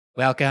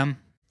Welcome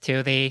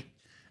to the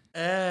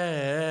Epic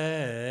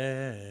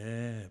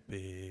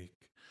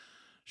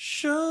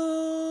Show.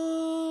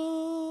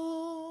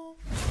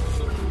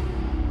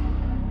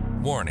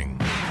 Warning.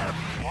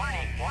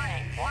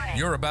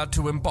 You're about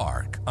to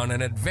embark on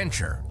an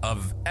adventure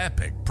of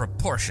epic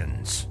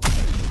proportions.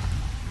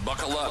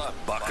 Buckle up,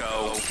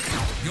 bucko.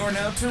 You're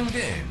now tuned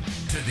in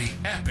to the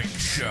Epic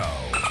Show.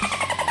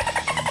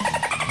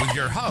 With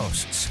your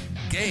hosts,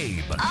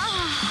 Gabe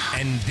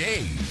and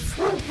Dave.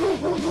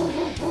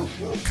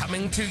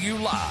 Coming to you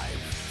live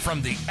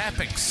from the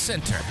Epic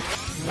Center.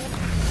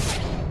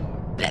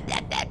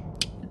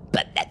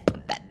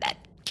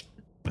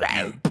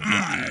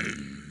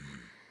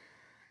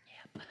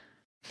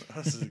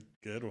 That's a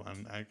good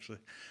one, actually.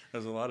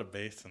 There's a lot of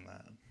bass in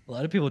that. A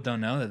lot of people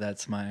don't know that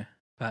that's my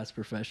past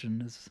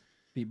profession is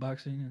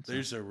beatboxing. It's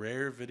There's a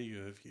rare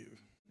video of you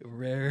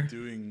rare.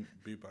 doing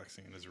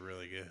beatboxing, and it's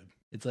really good.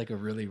 It's like a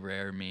really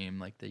rare meme,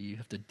 like that you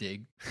have to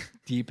dig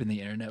deep in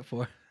the internet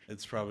for.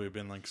 It's probably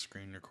been like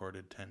screen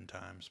recorded 10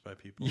 times by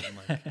people and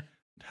like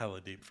hella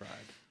deep fried.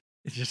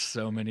 It's just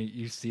so many.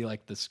 You see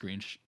like the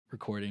screen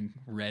recording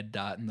red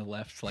dot in the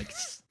left, like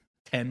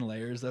 10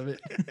 layers of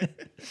it.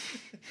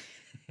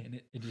 And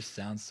it just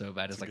sounds so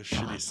bad. It's It's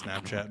like a shitty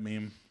Snapchat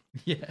meme.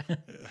 Yeah.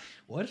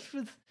 What's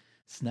with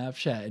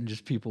Snapchat and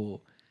just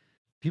people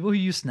who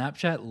use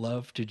Snapchat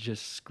love to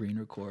just screen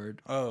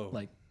record Oh,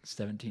 like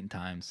 17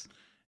 times.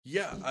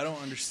 yeah, I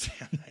don't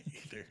understand that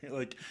either.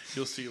 Like,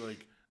 you'll see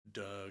like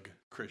Doug,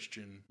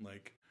 Christian,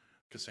 like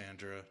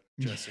Cassandra,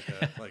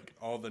 Jessica, like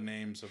all the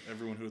names of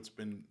everyone who it's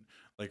been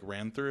like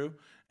ran through,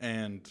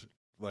 and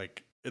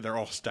like they're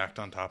all stacked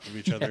on top of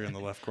each other in the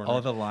left corner.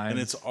 All the lines. And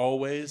it's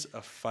always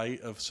a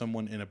fight of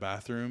someone in a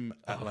bathroom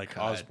at Oh, like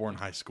God. Osborne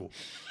High School.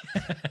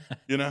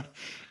 You know?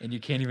 And you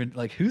can't even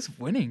like who's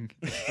winning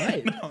this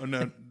fight?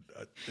 No.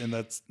 And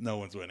that's no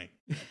one's winning.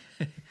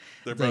 They're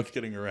It's both like-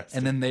 getting arrested.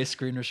 And then they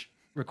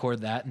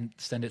record that and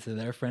send it to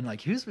their friend.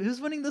 Like, who's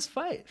winning this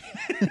fight?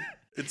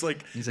 it's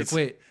like He's like, it's-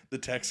 wait. The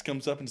text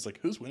comes up and it's like,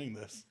 who's winning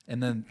this?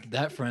 And then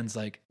that friend's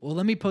like, well,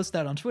 let me post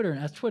that on Twitter and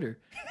ask Twitter.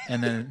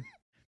 And then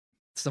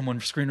someone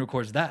screen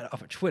records that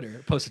off of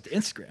Twitter, posts it to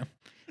Instagram,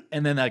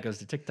 and then that goes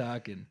to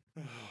TikTok, and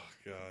Oh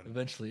God.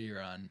 eventually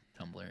you're on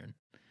Tumblr, and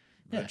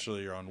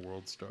Eventually you're on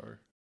World Star.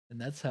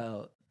 that's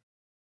how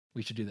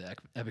we should do the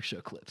Epic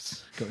Show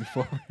clips going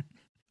forward.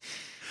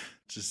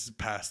 Just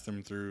pass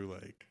them through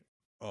like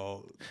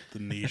all the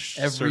niche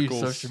Every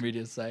circles. social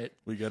media site.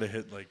 We got to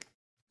hit like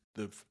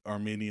the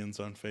Armenians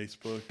on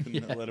Facebook and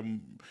Yeah. let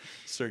them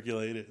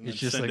circulate it and It's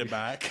then just send like- it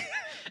back.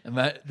 And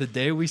the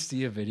day we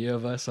see a video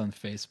of us on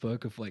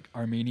Facebook of like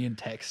Armenian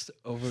text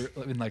over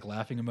in like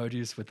laughing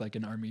emojis with like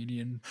an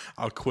Armenian,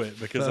 I'll quit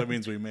because that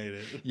means we made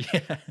it.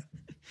 yeah.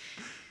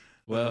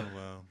 Well, Oh,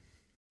 wow.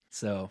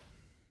 so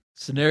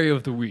scenario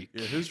of the week.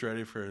 Yeah, who's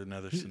ready for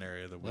another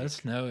scenario of the Let week?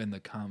 us know in the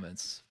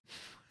comments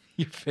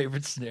your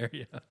favorite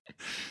scenario.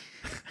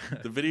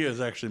 The video is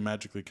actually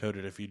magically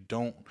coded. If you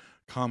don't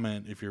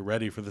comment if you're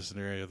ready for the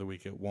scenario of the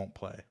week, it won't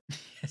play.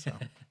 So.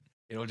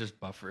 It'll just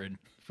buffer in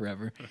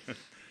forever.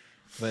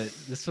 But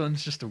this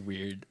one's just a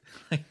weird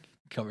like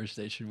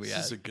conversation we This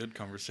had. is a good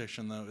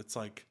conversation, though. It's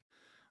like,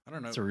 I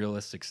don't know. It's a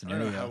realistic I don't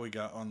know scenario. how we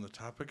got on the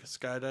topic of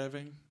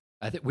skydiving.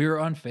 I think we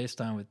were on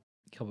FaceTime with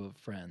a couple of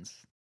friends,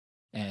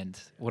 and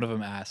one of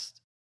them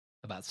asked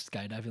about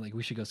skydiving, like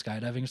we should go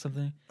skydiving or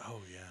something. Oh,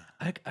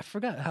 yeah. I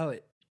forgot how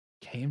it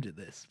came to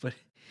this, but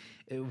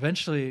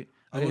eventually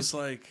I was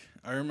like,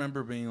 I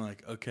remember being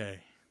like, okay,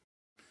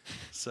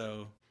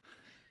 so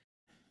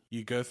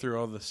you go through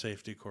all the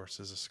safety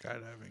courses of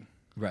skydiving.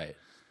 right.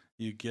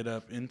 You get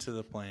up into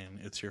the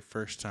plane. It's your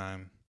first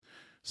time.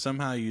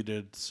 Somehow you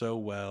did so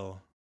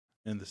well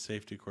in the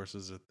safety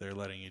courses that they're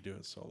letting you do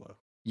it solo.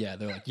 Yeah,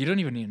 they're like, you don't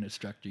even need an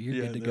instructor. You're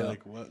good to they're go.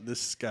 like, what?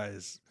 This guy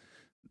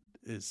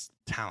is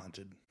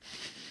talented.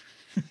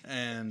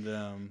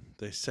 And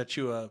they set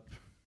you up.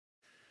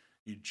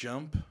 You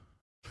jump.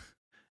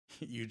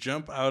 You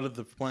jump out of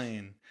the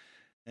plane,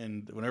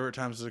 and whenever it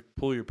time's to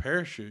pull your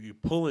parachute, you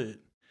pull it,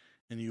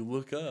 and you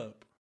look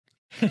up.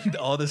 And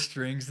all the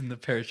strings in the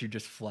parachute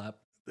just flap.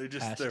 They're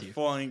Past they're you.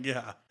 flying,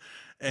 yeah.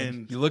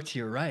 And you look to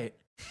your right,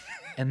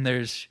 and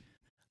there's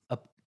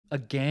a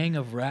gang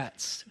of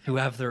rats who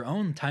have their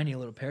own tiny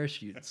little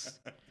parachutes,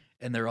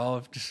 and they're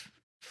all just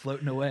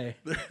floating away.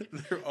 they're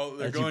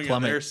As you going at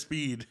plummet. their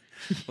speed.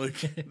 Like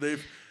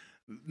they've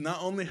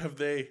not only have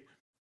they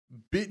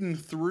bitten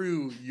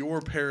through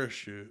your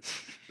parachute,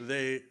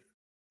 they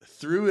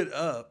threw it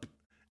up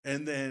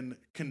and then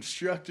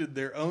constructed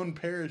their own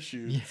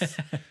parachutes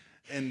Yeah.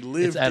 and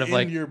lived out of, in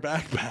like- your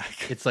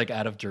backpack. It's like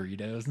out of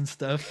Doritos and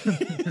stuff.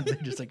 They're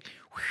just like,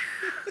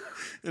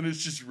 And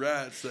it's just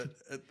rats that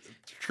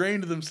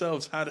trained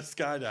themselves how to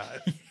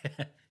skydive.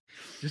 yeah.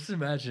 Just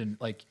imagine,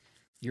 like,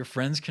 your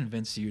friends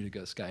convince you to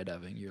go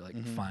skydiving. You're like,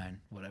 Mhm. fine,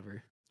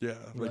 whatever. Yeah,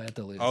 What do I have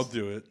to lose? I'll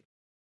do it.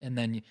 And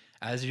then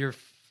as you're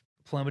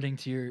plummeting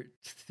to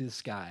the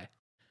sky,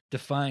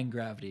 defying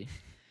gravity,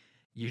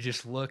 you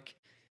just look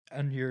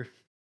on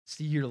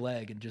see your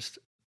leg and just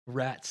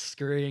rats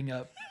scurrying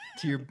up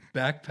to your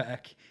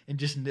backpack and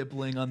just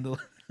nibbling on the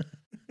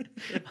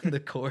on the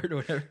cord or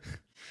whatever.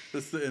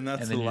 That's And the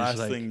then you're last just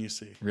like, thing you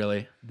see.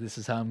 Really? This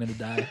is how I'm gonna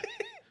die?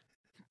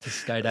 To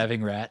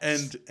skydiving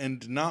rats.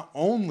 And not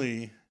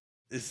only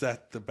is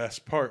that the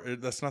best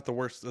part, that's not the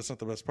worst, that's not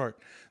the best part.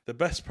 The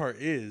best part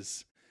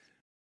is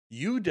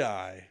you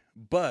die,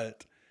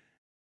 but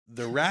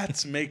the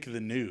rats make the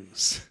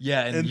news.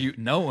 Yeah, and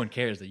no one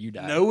cares that you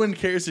died. No one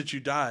cares that you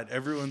died.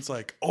 Everyone's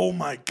like, "Oh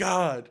my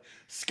god,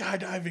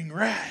 skydiving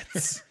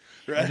rats!"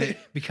 And Right?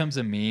 it becomes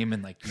a meme,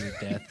 and like your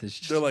death is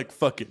just They're like,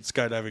 "Fuck it,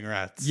 skydiving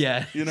rats."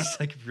 yeah, you know, it's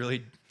like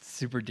really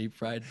super deep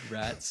fried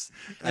rats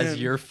as And-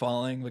 you're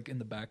falling like in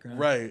the background.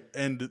 right?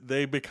 And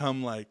they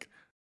become like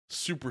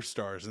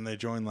superstars, and they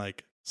join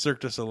like Cirque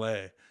du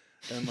Soleil.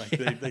 And like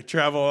they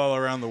travel all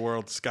around the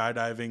world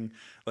skydiving,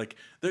 like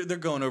they're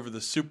going over the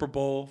Super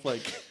Bowl,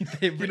 like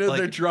Like,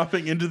 they're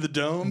dropping into the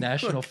dome.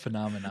 national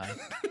phenomenon.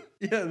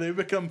 Yeah, they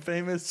become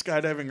famous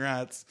skydiving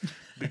rats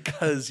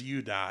because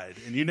you died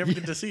and you never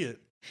get to see it.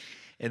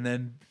 And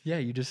then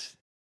you just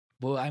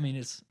I mean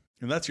it's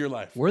And that's your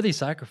life. worthy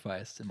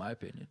sacrifice in my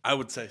opinion. I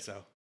would say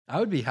so. I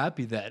would be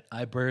happy that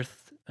I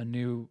birthed a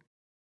new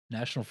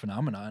national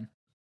phenomenon.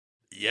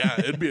 Yeah,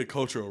 it'd be a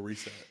cultural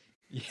reset.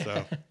 Yeah.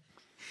 So,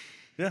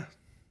 yeah.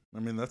 I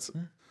mean, that's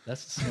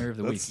That's the scenario of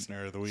the that's week. the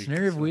scenario of the week.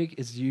 Scenario of the So- week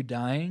is you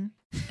dying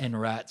and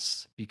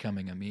rats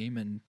becoming a meme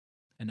and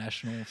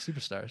national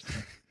superstars.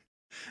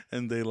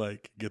 And they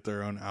like get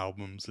their own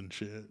albums and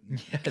shit.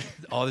 Yeah,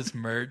 all this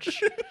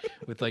merch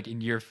with like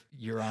you're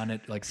on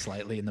it like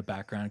slightly in the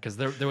background because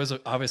there was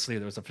obviously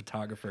there was a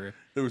photographer.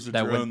 There was a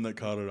That drone that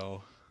caught it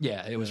all.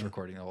 Yeah, it was Yeah.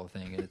 recording the whole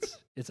thing and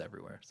it's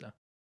everywhere. So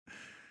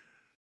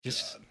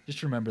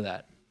just remember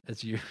that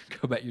as you go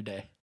about your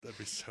day. That'd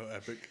be so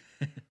epic.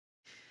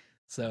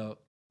 So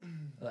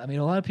I mean,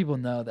 a lot of people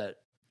know that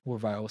we're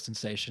viral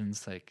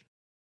sensations. Like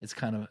it's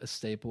kind of a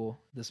staple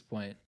at this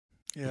point.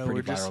 Yeah, pretty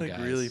we're just viral like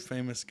really guys.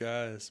 famous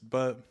guys.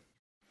 But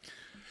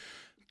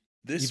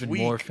this Even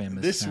week, more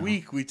famous this now.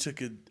 week we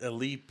took a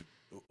leap.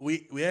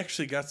 We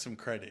actually got some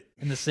credit.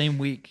 In the same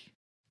week,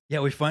 yeah,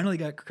 we finally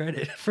got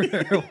credit for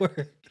our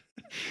work.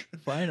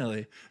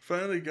 Finally.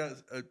 Finally got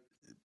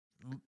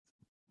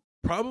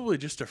probably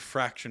just a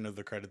fraction of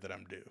the credit that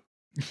I'm due.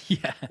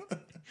 Yeah.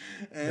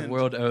 And, The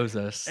world owes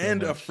us. So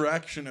and a much.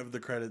 fraction of the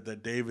credit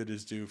that David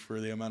is due for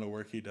the amount of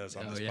work he does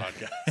on Oh, this yeah.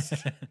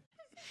 podcast.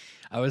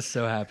 I was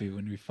so happy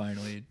when we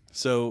finally.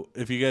 So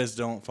if you guys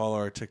don't follow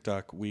our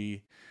TikTok,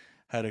 we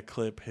had a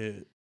clip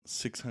hit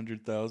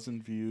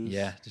 600,000 views.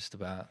 Yeah, just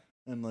about.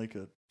 And like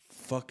a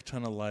fuck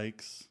ton of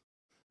likes.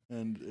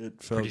 And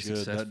it felt Pretty good.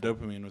 successful. That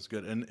dopamine was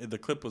good. And the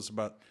clip was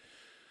the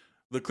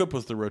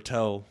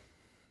Rotel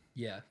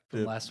Yeah, from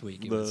dip, last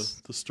week. It the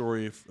was. the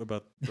story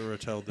about the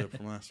Rotel dip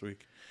from last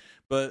week.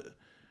 But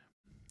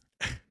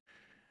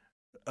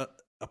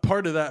a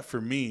part of that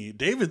for me,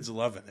 David's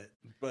loving it,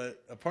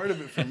 but a part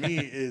of it for me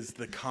is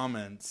the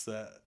comments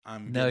that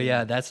I'm No, getting.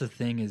 yeah, that's the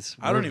thing is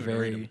I don't even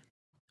read 'em.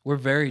 we're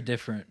very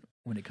different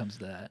when it comes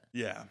to that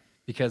Yeah.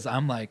 because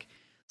I'm like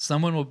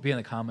someone will be in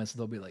the comments and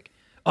they'll be like,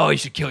 "Oh, you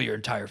should kill your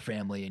entire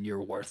family and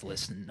you're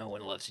worthless and no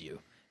one loves you,"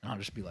 and I'll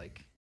just be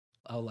like,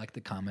 I'll like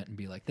the comment and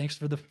be like, thanks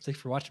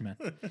for watching, man,"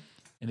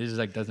 and it just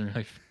like doesn't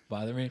really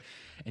bother me. And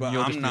But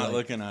you'll I'm just be not like,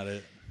 looking at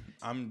it.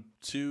 I'm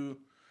too,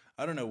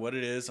 I don't know what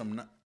it is.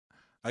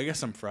 I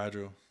guess I'm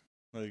fragile.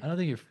 Like I don't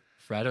think you're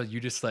fragile. You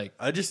just like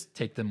I just,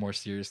 take them more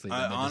seriously than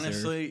I they deserve.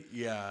 honestly,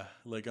 yeah,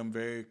 like I'm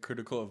very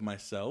critical of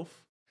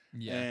myself.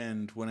 Yeah.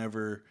 And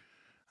whenever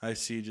I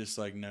see just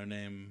like no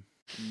name,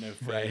 no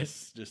Right.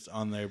 face, just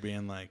on there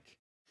being like,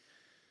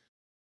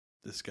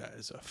 this guy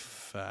is a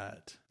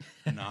fat,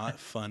 not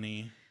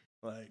funny,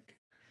 like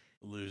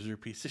loser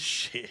piece of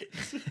shit.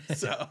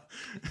 So,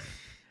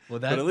 Well,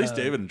 that but at least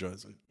David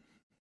enjoys it.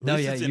 At No,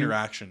 least yeah, it's you-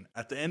 interaction.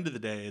 At the end of the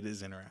day, it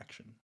is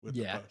interaction with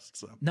Yeah. the post.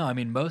 So No, I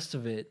mean most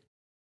of it,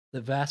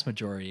 the vast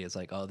majority is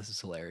like, "Oh, this is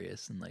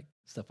hilarious," and like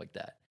stuff like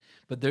that.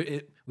 But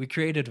we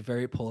created a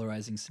very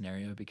polarizing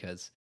scenario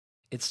because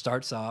it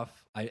starts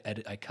off. I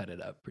cut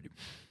it up pretty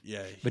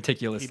yeah,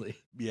 meticulously.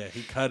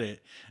 he cut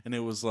it, and it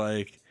was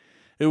like,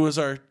 it was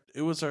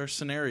our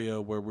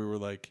scenario where we were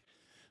like,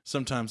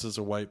 sometimes as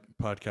a white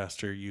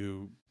podcaster,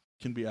 you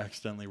can be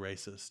accidentally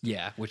racist.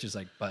 Yeah, which is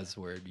like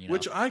buzzword, you know.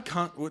 Which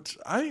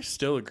I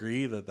still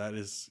agree that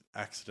is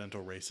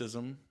accidental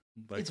racism.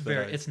 Like it's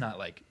that it's not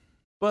like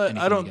but anything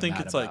I to don't get think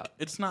mad it's like about.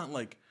 it's not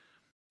like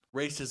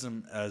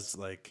racism as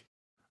like,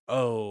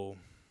 oh,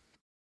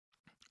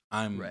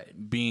 I'm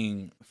Right.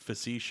 being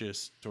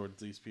facetious towards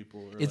these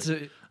people. Or it's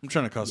like, I'm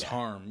trying to cause yeah.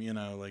 harm, you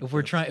know. Like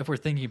if we're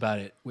thinking about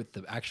it with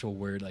the actual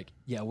word, like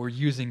we're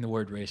using the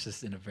word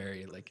racist in a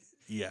very like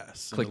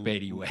yes,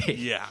 clickbaity way.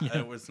 Yeah, you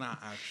know? it was not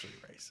actually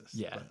racist.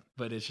 Yeah, but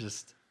but it's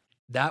just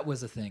that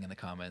was a thing in the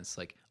comments.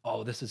 Like,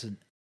 "Oh, this isn't."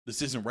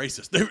 this isn't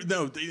racist.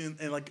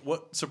 And like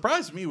what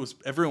surprised me was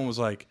everyone was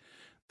like,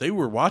 they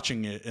were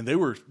watching it and they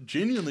were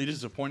genuinely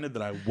disappointed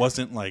that I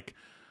wasn't like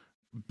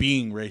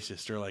being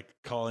racist or like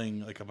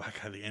calling like a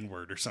black guy the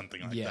N-word or something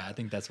like Yeah, that. I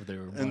think that's what they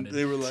were. And wanted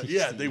they were like, to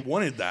yeah, see. they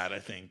wanted that, I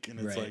think. And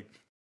it's Right. like,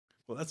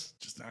 Well, that's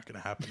just not going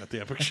to happen at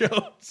the Epic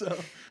Show. So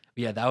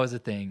Yeah, that was a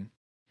thing.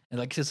 And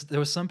like, 'cause there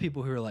was some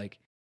people who were like,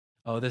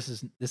 "Oh, this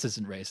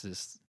isn't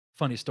racist."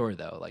 Funny story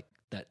though, like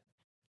that,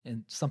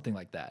 and something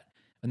like that.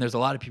 And there's a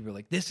lot of people who are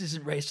like, "This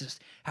isn't racist.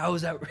 How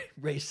is that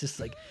racist?"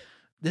 Like,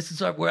 this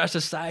is where our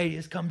society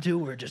has come to,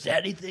 where just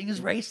anything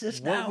is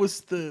racist now.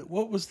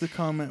 what was the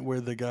comment where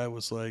the guy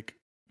was like,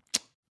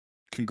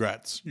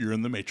 "Congrats, you're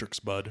in the Matrix,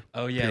 bud."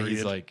 Oh yeah, he's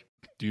Period. like,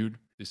 "Dude,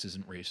 this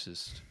isn't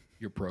racist.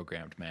 You're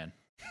programmed, man."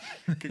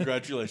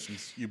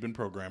 Congratulations, you've been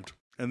programmed.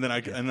 And then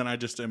I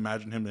just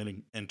imagine him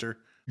hitting enter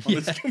on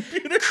his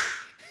computer.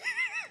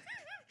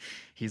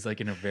 He's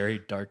like in a very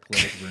dark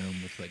lit room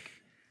with like,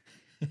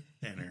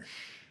 Enter.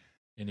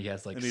 and he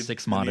has like And he-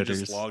 6 and monitors.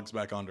 He just logs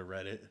back onto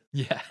Reddit.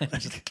 Yeah,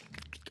 just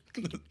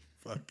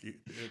Fuck you,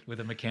 dude.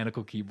 with a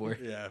mechanical keyboard.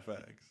 Yeah,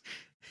 facts.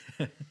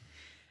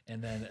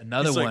 And then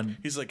another one,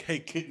 He's like, "Hey,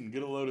 kitten,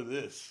 get a load of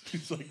this."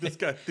 He's like, "This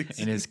guy thinks."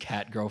 and his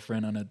cat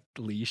girlfriend on a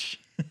leash.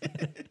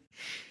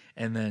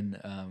 And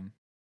then,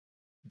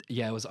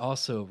 yeah, it was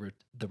also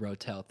the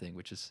Rotel thing,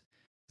 which is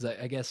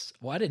I guess.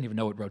 Well, I didn't even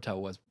know what Rotel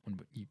was when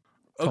you.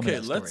 told me Okay,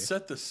 that let's story.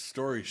 set the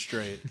story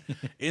straight.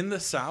 In the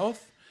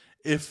South,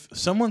 if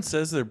someone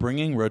says they're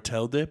bringing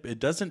Rotel dip, it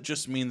doesn't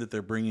just mean that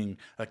they're bringing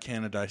a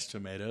can of diced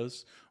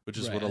tomatoes, which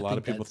is Right, what a I lot think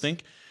of people that's-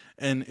 think.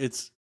 And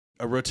it's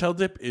a Rotel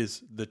dip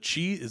is the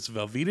cheese, is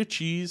Velveeta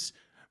cheese,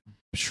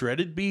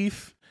 shredded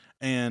beef,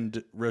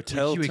 and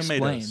Rotel Which you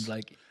tomatoes. explained,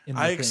 like in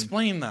the I thing.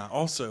 explained that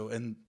also,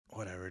 and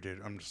whatever,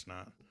 dude. I'm just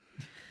not.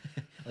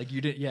 Like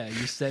you did, yeah.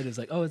 You said it's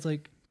like, oh, it's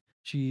like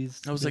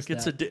cheese. I was this, like,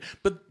 it's that. a dip.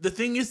 But the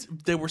thing is,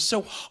 they were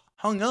so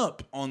hung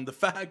up on the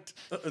fact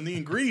and the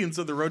ingredients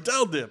of the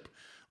Rotel dip.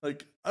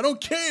 Like, I don't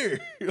care.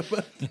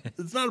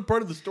 It's not a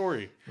part of the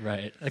story.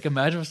 Right. Like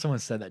imagine if someone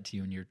said that to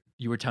you and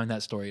you were telling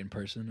that story in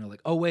person. They're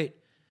like, oh wait,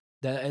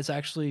 that it's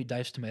actually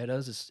diced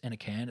tomatoes. It's in a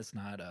can. It's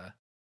not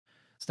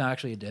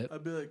actually a dip.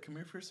 I'd be like, come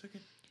here for a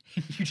second.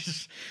 You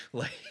just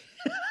like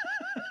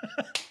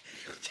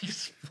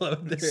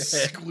explode their head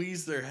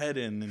Squeeze their head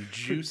in and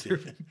juice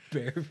with it.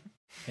 their bare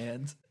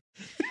hands.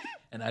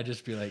 And I'd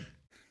just be like,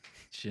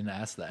 shouldn't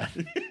ask that.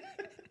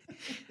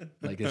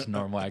 Like it's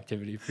normal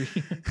activity for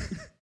you.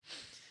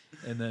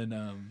 And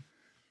then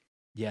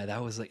yeah,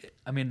 that was like,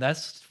 I mean,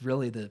 that's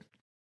really the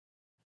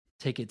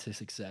ticket to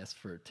success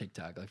for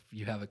TikTok. Like if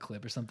you have a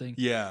clip or something,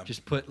 Yeah.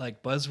 just put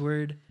like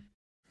buzzword,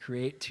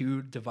 create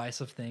 2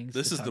 divisive things.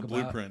 This to is the talk about.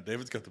 blueprint.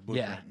 David's got the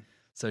blueprint.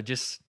 So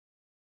just,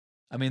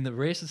 I mean, the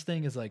racist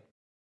thing is like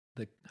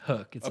the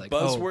hook. It's A like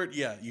buzzword,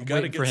 yeah. You I'm got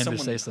to waiting get for him to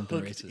someone say something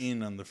hooked racist.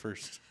 in on the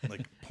first,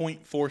 like,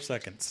 0.4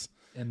 seconds.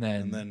 and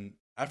And then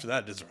after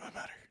that, it doesn't really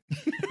matter.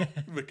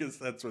 Because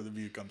that's where the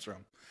view comes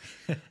from.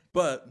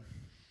 But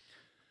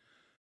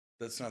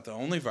that's not the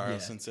only viral Yeah.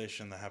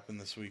 sensation that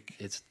happened this week.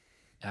 it's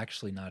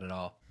actually not at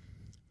all.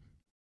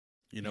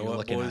 You know You're what,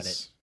 looking at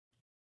boys?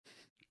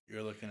 it.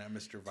 You're looking at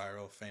Mr.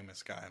 Viral,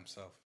 famous guy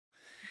himself.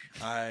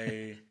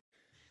 I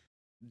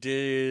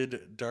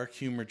did dark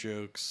humor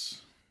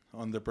jokes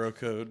on the bro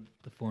code.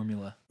 The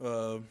formula.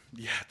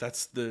 Yeah, that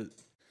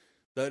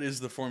is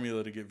the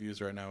formula to get views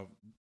right now.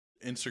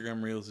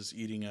 Instagram Reels is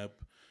eating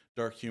up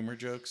dark humor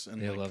jokes,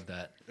 and They love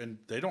that. and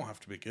they don't have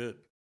to be good.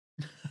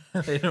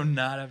 They do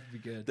not have to be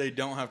good. They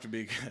don't have to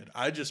be good.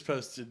 I just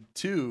posted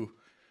 2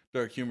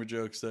 dark humor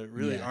jokes that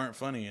really Yeah. aren't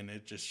funny, and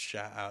it just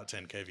shot out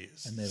 10K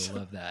views. And they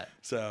love that.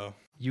 So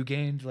You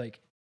gained like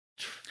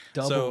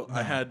double. so I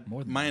no, had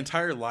more than my that.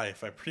 entire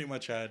life. I pretty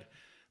much had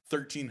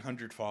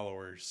 1,300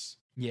 followers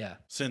Yeah.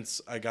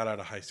 since I got out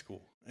of high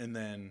school, and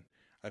then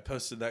I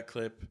posted that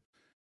clip.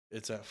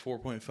 It's at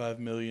 4.5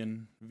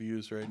 million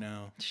views right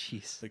now,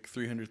 Jeez. like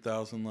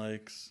 300,000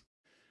 likes,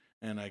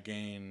 and I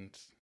gained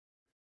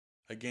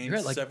You're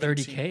at like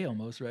 17 30K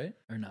almost, right?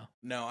 Or no?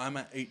 No, I'm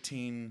at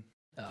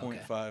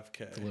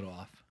 18.5K It's a little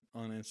off.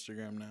 on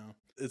Instagram now.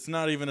 It's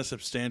not even a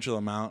substantial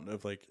amount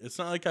of like. It's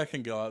not like I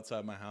can go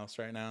outside my house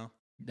right now.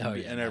 Oh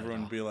yeah. and not at everyone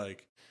all. would be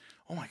like,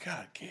 "Oh my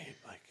god, Gabe!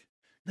 Like,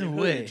 No Gabe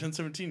way. Hilliard,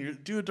 1017,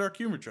 do a dark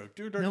humor joke.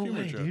 Do a dark No humor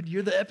way, joke." dude.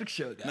 You're the epic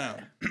show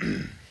guy.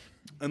 No,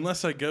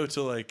 unless I go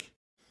to like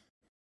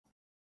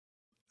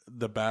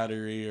the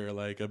Battery or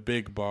like a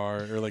big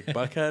bar or like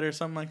Buckhead or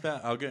something like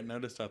that, I'll get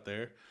noticed out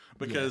there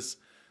because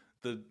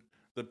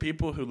the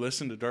people who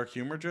listen to dark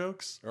humor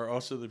jokes are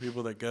also the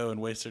people that go and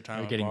waste their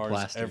time Are at getting bars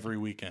plastered. every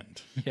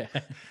weekend. Yeah.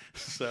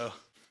 So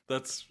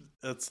that's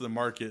the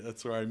market.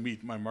 That's where I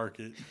meet my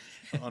market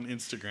on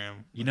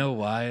Instagram. You know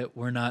why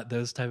we're not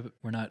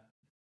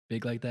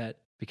big like that?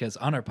 Because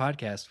on our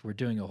podcast, we're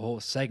doing a whole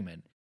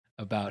segment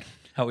about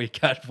how we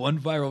got one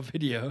viral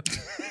video.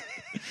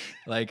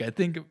 Like, I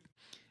think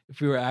if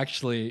we were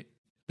actually,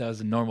 that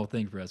was a normal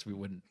thing for us, we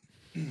wouldn't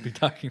be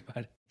talking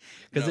about it.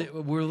 Because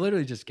No. we're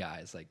literally just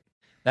guys. Like,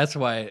 that's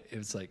why it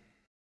was like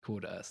cool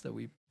to us that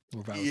we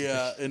were viral.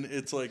 Yeah, and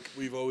it's like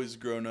we've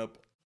grown up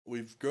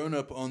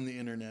on the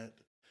internet,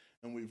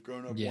 and we've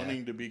grown up Yeah.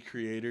 wanting to be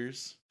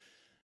creators,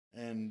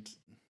 and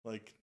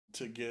like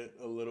to get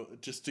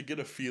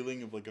a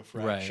feeling of like a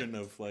fraction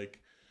of like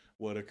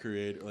what a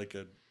creator, like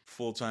a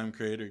full-time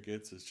creator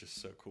gets is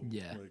just so cool.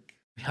 Yeah. Like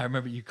I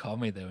remember you called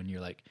me though, and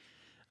you're like,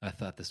 I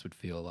thought this would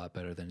feel a lot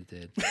better than it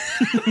did.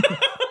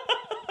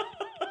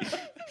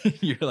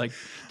 You're like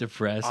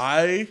depressed.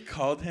 I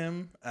called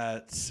him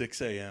at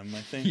 6 a.m.,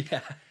 I think.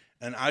 Yeah.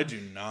 And I do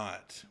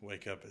not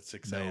wake up at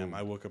 6 a.m. No.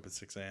 I woke up at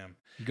 6 a.m.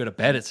 You go to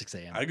bed at 6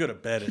 a.m. I go to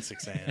bed at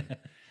 6 a.m.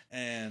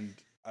 And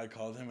I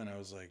called him and I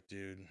was like,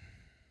 dude,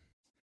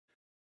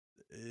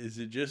 is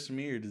it just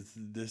me or does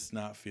this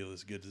not feel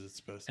as good as it's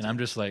supposed to? And I'm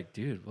just like,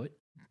 dude, what?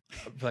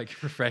 Like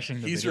refreshing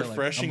the He's video.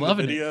 refreshing like, the I'm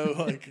loving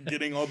video, like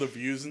getting all the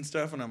views and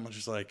stuff. And I'm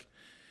just like,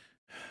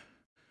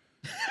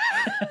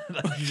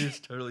 like, you're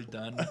just totally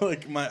done.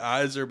 like my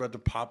eyes are about to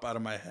pop out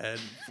of my head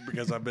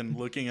because I've been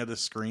looking at the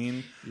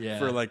screen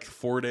for like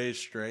 4 days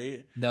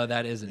straight. No,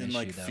 that is an and issue.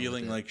 like though,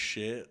 feeling like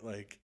shit.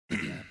 Like,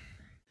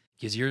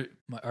 because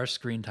our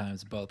screen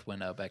times both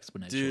went up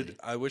exponentially. dude,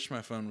 I wish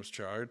my phone was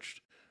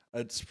charged.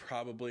 It's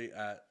probably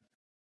at,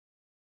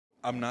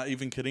 I'm not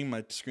even kidding,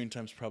 my screen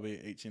time's probably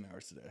 18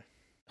 hours a day.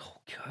 Oh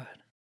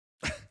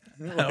God.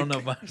 I don't know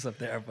if mine's up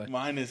there, but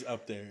mine is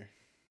up there,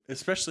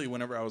 especially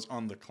whenever I was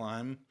on the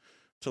climb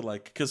to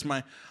like, because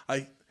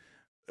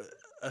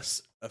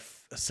a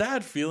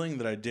sad feeling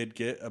that I did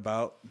get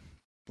about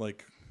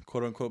like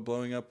quote unquote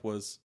blowing up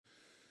was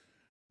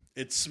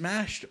it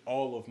smashed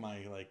all of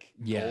my like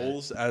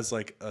goals as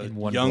like a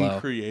young blow.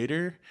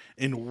 creator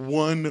in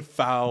one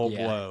foul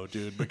blow,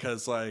 dude.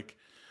 Because like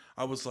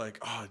I was like,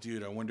 oh,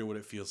 dude, I wonder what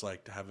it feels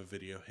like to have a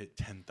video hit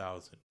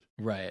 10,000.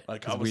 Right.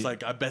 Like I was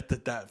like, I bet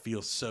that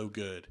feels so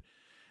good.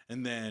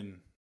 And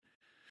then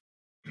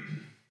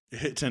it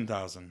hit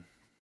 10,000.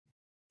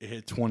 It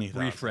hit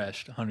 20,000.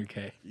 Refreshed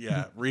 100K.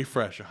 Yeah,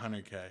 refresh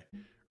 100K.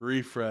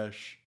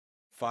 Refresh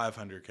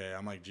 500K.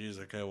 I'm like, geez,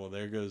 okay, well,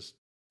 there goes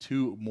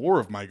 2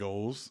 more of my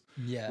goals.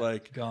 Yeah,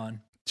 like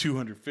gone.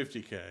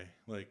 250K,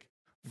 like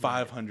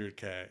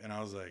 500K. And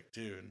I was like,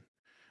 dude,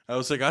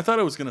 I thought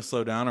it was going to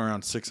slow down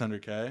around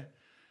 600K.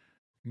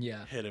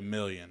 Yeah. Hit 1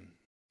 million,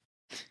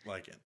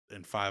 like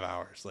in 5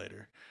 hours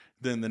later.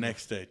 Then the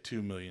next day,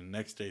 2 million.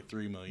 Next day,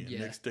 3 million. Yeah.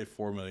 Next day,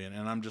 4 million.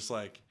 And I'm just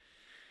like,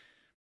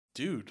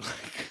 dude,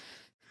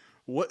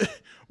 like,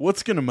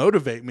 what's going to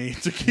motivate me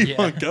to keep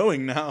on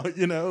going now?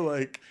 You know,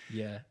 like,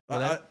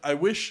 well, I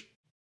wish,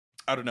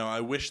 I don't know. I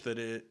wish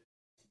that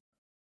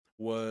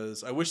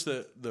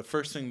the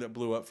first thing that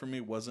blew up for me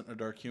wasn't a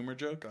dark humor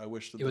joke. I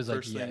wish that it was the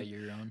first like, thing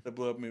your own. that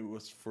blew up me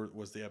was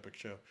the epic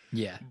show.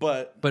 Yeah.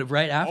 But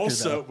right after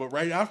also, but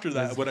right after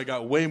that, what I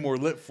got way more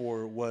lit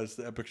for was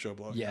the epic show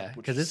blowing up,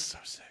 which is so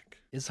sick.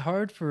 It's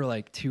hard for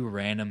like 2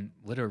 random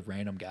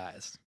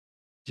guys.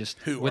 Just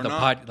who with are a not,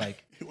 pod,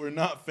 like we're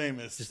not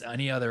famous. Just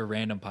any other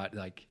random pod,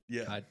 like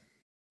yeah.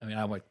 I mean,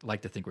 I would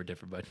like to think we're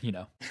different, but you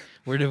know,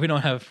 we're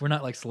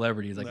not like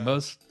celebrities. Like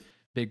most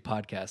big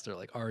podcasts are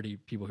like already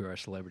people who are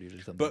celebrities or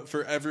something. But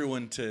for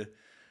everyone to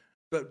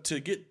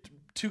get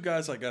 2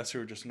 guys like us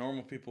who are just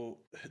normal people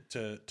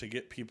to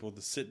get people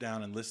to sit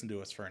down and listen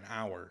to us for an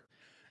hour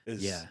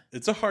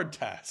it's a hard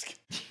task.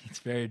 It's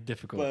very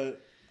difficult.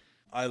 But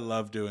I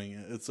love doing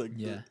it. It's like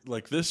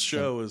like this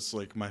show is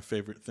like my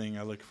favorite thing.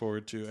 I look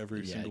forward to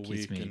every single it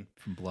keeps week. Me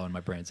from blowing my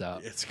brains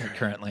out. It's great.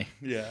 Currently.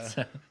 Yeah.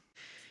 So,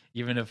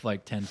 even if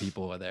like 10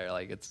 people are there,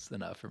 like it's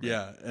enough for me.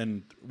 Yeah,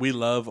 and we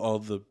love all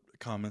the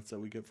comments that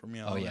we get from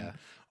y'all. Oh yeah,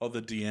 all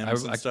the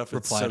DMs and stuff.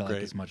 Reply it's so to great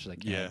like as much as I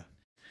can. Yeah.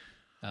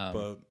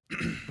 But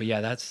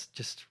yeah, that's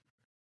just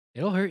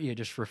it'll hurt you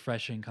just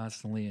refreshing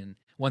constantly, and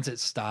once it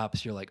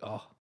stops, you're like,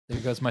 oh, there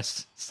goes my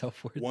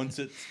self-worth. Once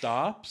it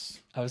stops,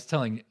 I was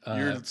telling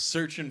you're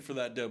searching for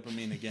that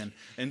dopamine again.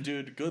 And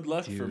dude, good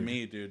luck for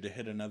me, dude, to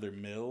hit another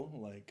mill.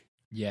 Like,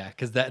 yeah,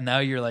 because that now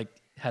you're like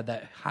had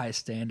that high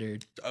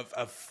standard of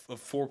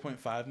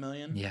 4.5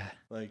 million. Yeah,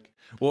 like,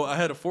 well, I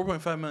had a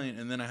 4.5 million,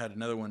 and then I had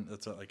another one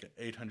that's like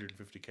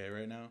 850K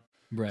right now.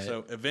 Right.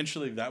 So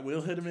eventually that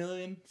will hit 1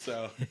 million.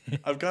 So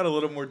I've got a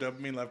little more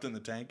dopamine left in the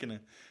tank in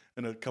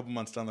a couple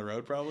months down the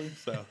road, probably.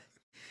 So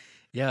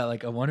yeah,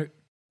 like I wonder.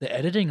 The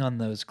editing on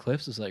those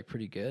clips is like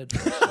pretty good,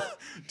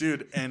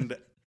 dude. And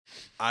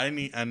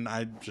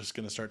I'm just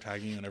gonna start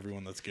tagging on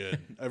everyone that's good.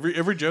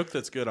 Every joke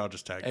that's good, I'll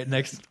just tag.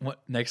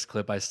 Next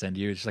clip I send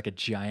you is just like a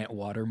giant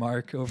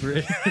watermark over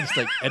it. It's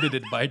like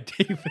edited by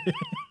David,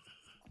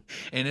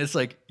 and it's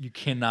like you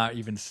cannot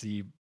even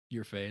see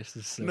your face.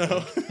 It's so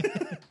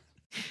good.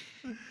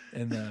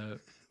 And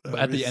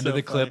at the end of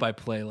the clip, I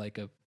play like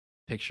a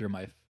picture of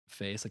my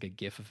face, like a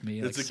gif of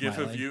me. It's like, a gif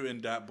smiling. of you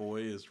and Dat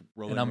Boy is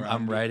rolling and around.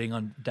 I'm riding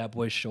on Dat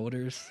Boy's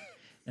shoulders,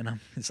 and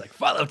it's like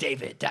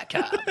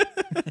followdavid.com.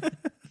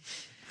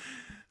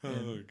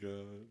 Oh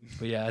god.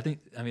 But yeah,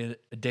 I mean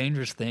a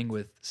dangerous thing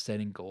with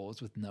setting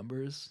goals with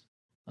numbers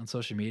on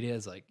social media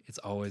is like it's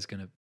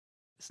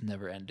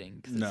never ending,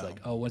 because it's like,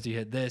 oh, once you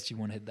hit this, you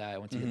want to hit that.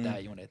 Once you hit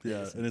that, you want to hit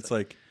this. Yeah, and it's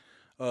like,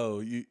 oh,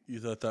 you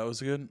thought that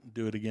was good?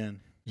 Do it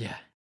again. Yeah,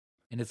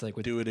 and it's like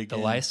with the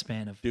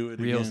lifespan of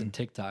Reels and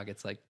TikTok,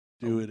 it's like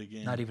do it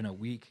again. Not even a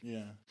week.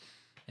 Yeah,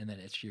 and then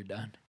you're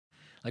done.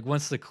 Like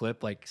once the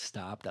clip like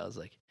stopped, I was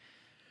like,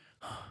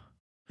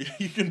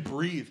 you can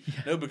breathe.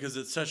 Yeah. No, because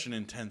it's such an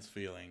intense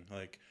feeling.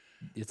 Like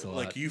it's a lot.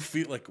 Like you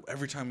feel like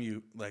every time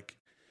you like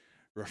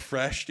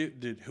refreshed.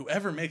 Dude,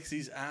 whoever makes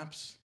these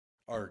apps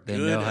are They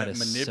good know how at to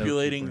soak your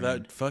manipulating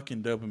brain. that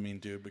fucking dopamine,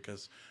 dude.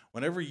 Because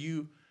whenever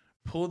you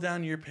pull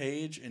down your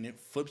page and it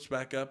flips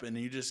back up and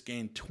you just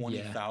gain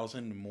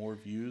 20,000 more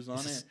views on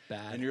This is it,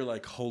 bad. and you're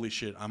like, holy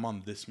shit, I'm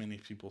on this many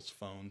people's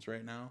phones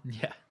right now.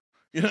 Yeah.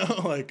 You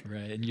know, like,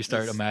 Right. And you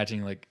start It's-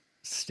 imagining like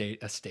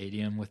a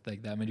stadium with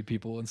like that many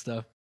people and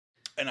stuff.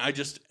 and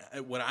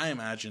what I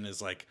imagine is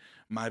like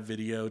my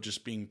video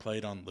just being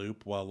played on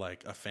loop while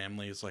like a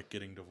family is like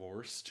getting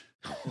divorced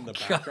in the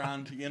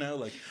background, you know,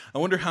 like I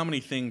wonder how many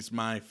things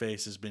my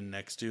face has been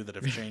next to that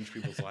have changed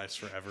people's lives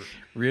forever.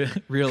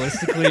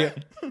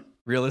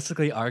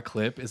 Realistically, our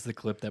clip is the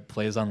clip that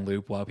plays on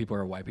loop while people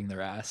are wiping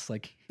their ass,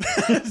 like,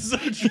 So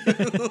true.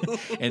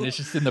 and it's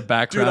just in the Dude,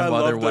 background I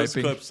while they're love those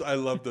wiping. clips. I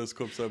love those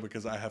clips though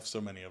because I have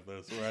so many of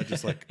those where I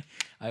just like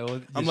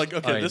I'm like,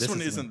 okay, all right, this one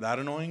is isn't that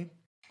annoying.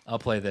 I'll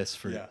play this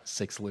for Yeah.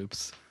 6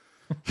 loops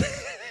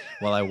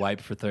while I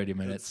wipe for 30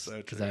 minutes so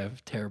because true. I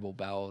have terrible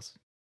bowels.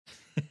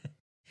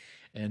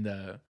 And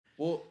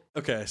Well,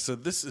 okay, so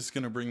this is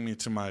going to bring me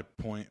to my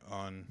point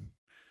on.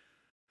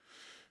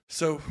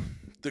 So,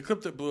 the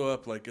clip that blew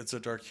up, like, it's a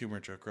dark humor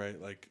joke, right?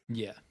 Like,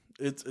 yeah,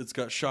 it's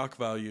got shock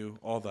value,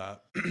 all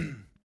that.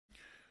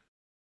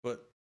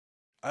 But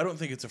I don't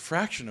think it's a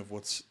fraction of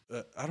what's.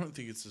 I don't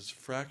think it's a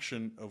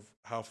fraction of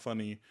how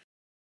funny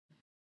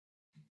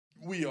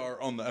we are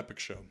on the Epic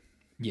Show.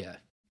 yeah,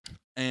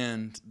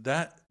 And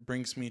that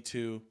brings me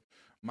to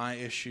my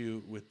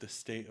issue with the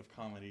state of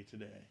comedy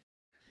today.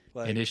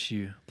 Like, an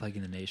issue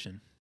plaguing the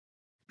nation.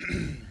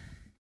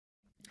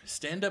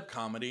 stand-up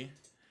comedy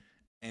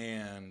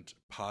and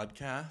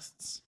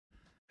podcasts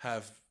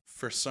have,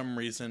 for some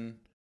reason,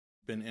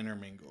 been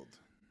intermingled.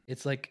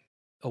 It's like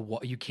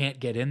you can't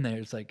get in there.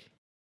 It's like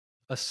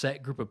a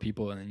set group of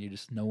people, and then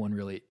no one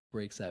really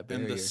breaks that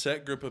barrier. And the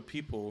set group of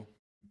people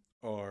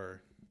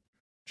are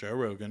Joe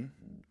Rogan.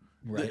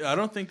 Right? I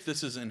don't think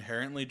this is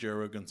inherently Joe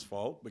Rogan's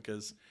fault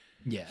because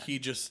Yeah, he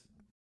just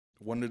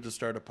wanted to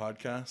start a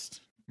podcast,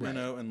 you Right.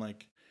 know, and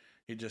like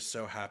he just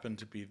so happened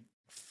to be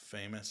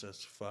famous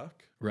as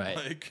fuck. Right.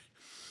 Like,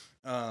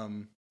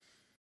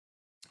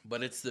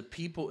 but it's the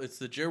people, it's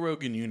the Joe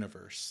Rogan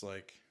universe.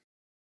 Like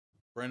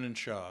Brendan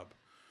Schaub,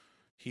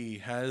 he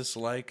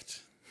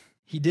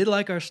did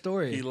like our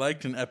story.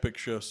 liked an Epic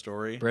Show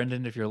story.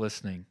 Brendan, if you're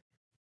listening,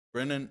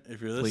 Brendan, if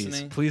you're please,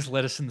 listening, please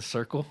let us in the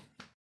circle.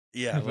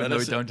 yeah, even let though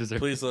us. we don't deserve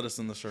Please let us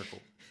in the circle.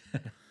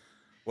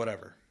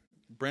 Whatever.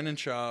 Brendan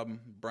Schaub,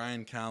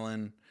 Brian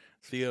Callen,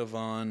 Theo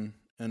Vaughn,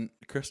 and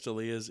Chris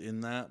D'Elia's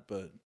in that,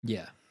 but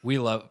Yeah, we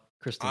love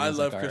Crystal. I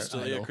love Chris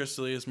D'Elia. Chris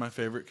D'Elia is my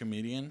favorite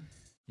comedian.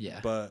 Yeah,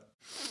 But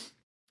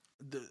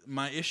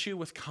my issue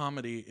with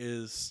comedy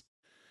is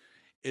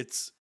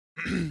it's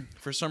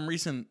for some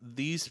reason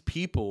these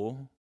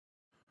people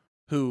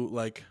who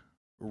like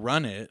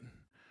run it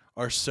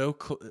are so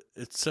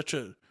it's such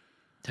a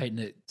tight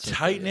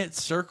tight-knit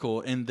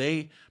circle, and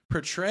they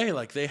portray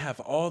like they have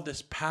all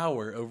this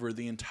power over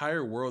the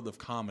entire world of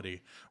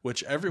comedy,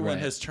 which everyone Right.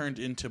 has turned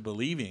into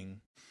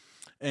believing.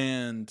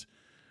 And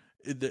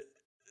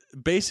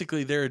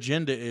basically their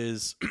agenda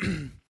is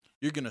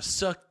you're going to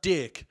suck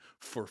dick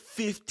for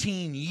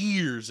 15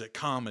 years at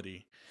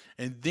comedy.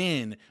 And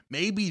then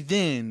maybe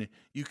then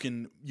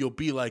you'll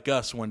be like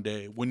us one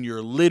day when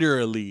you're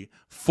literally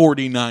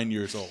 49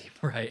 years old.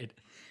 Right.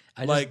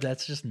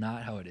 That's just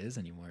not how it is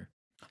anymore.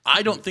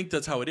 I don't think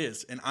that's how it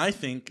is. And I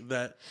think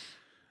that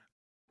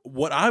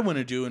what I want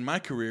to do in my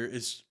career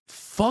is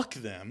fuck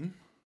them,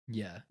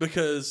 Yeah,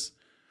 because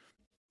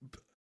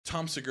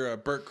Tom Segura,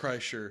 Bert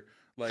Kreischer,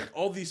 like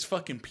all these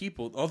fucking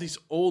people, all these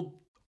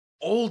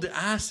old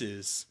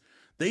asses,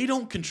 they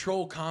don't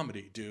control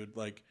comedy, dude.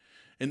 Like,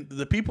 and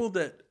the people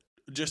that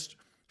just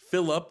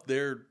fill up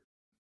their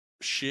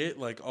shit,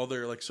 like all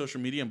their like social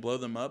media and blow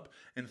them up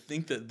and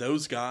think that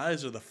those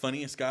guys are the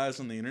funniest guys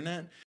on the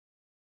internet.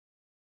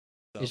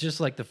 it's just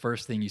like the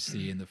first thing you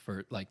see in the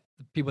first, like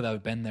the people that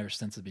have been there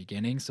since the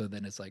beginning. So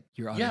then it's like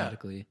you're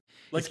automatically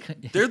Like it's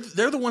kind-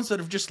 they're the ones that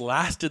have just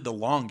lasted the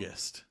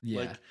longest.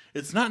 Yeah. Like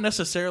it's not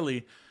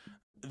necessarily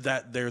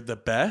that they're the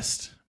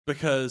best,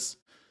 because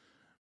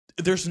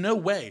there's no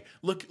way.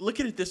 Look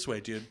at it this way,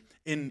 dude.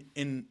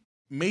 In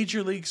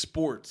major league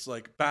sports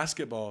like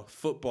basketball,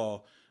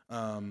 football,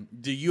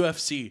 the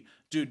UFC,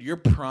 dude, your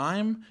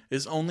prime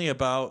is only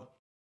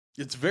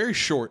it's very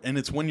short, and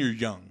it's when you're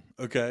young,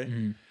 okay?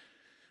 Mhm.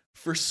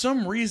 For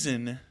some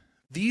reason,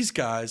 these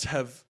guys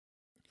have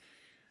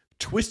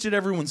twisted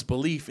everyone's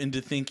belief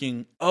into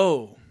thinking,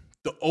 oh,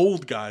 the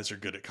old guys are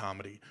good at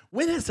comedy.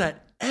 When has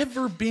that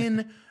ever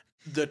been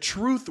the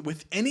truth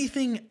with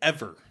anything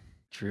ever?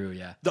 True.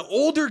 Yeah. The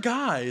older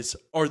guys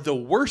are the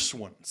worst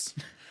ones.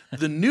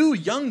 The new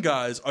young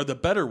guys are the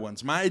better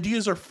ones. My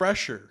ideas are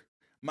fresher.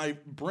 My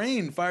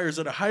brain fires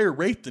at a higher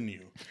rate than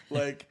you.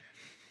 Like,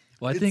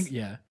 Well, I think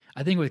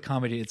with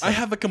comedy, it's I like,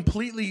 have a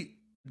completely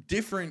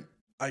different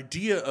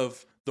idea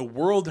of the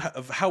world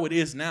of how it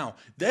is now.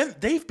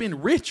 They've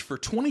been rich for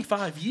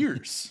 25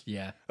 years.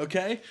 yeah,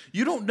 Okay?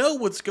 You don't know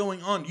what's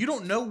going on. You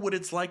don't know what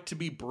it's like to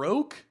be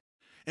broke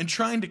and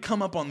trying to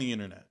come up on the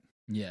internet.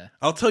 Yeah.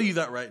 I'll tell you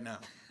that right now.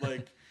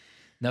 Like,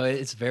 No,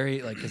 it's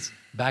very like it's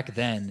back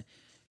then.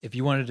 If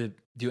you wanted to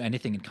do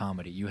anything in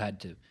comedy, you had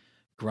to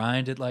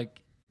grind it like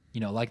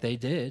like they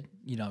did.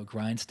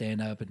 Grind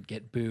stand up and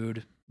get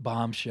booed,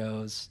 bomb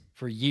shows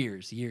for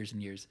years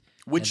and years.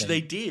 which And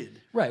they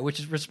did. right, which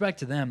is respect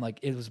to them. Like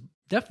it was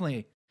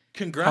definitely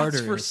Congrats harder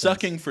in for a sense.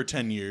 sucking for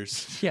 10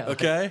 years. Yeah,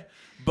 like- Okay?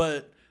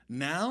 But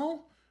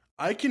now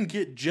I can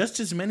get just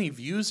as many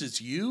views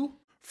as you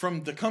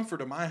from the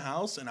comfort of my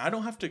house, and I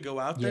don't have to go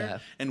out there Yeah.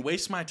 and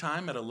waste my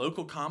time at a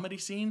local comedy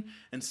scene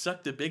and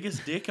suck the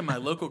biggest dick in my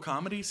local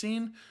comedy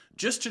scene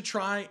just to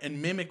try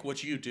and mimic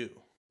what you do.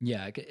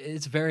 Yeah,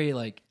 it's very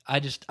like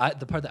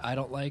the part that I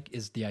don't like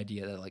is the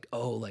idea that like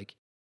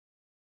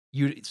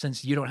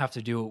since you don't have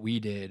to do what we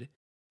did,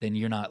 then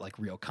you're not like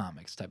real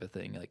comics type of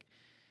thing. Like,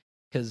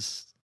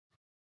 because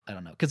I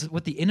don't know, because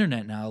with the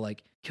internet now,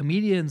 like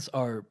comedians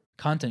are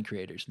content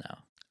creators now,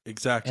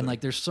 Exactly. and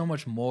like there's so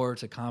much more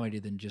to comedy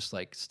than just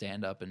like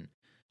stand up and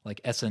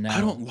like SNL.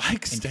 I don't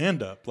like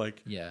stand up.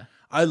 Like, Yeah,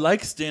 I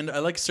like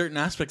certain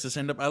aspects of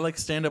stand up. I like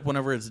stand up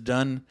whenever it's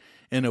done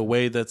in a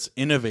way that's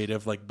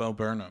innovative, like Bo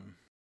Burnham.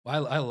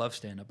 well, I love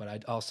stand up, but I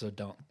also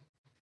don't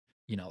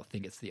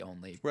think it's the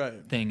only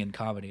Right. thing in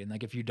comedy. And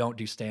like if you don't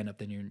do stand up,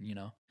 then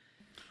you're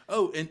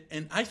Oh,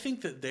 and I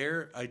think that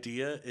their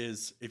idea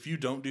is if you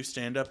don't do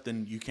stand up,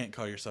 then you can't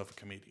call yourself a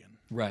comedian.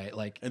 right.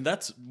 Like And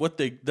that's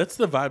the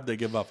vibe they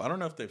give off. I don't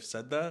know if they've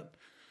said that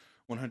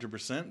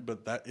 100%,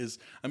 but that is,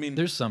 I mean,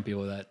 there's some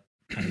people that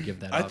kind of give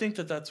that. I up. think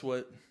that that's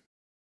what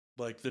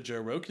like the Joe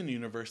Rogan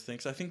universe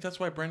thinks. I think that's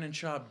why Brendan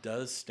Schaub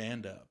does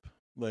stand up.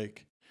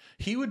 Like,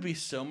 he would be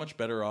so much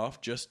better off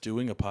just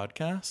doing a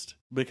podcast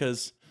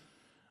because,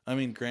 I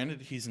mean,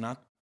 granted, he's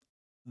not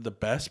the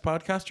best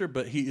podcaster,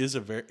 but he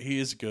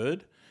is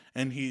good,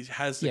 and he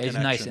has the he's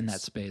nice in connections.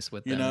 that space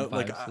with You them know, vibes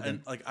like with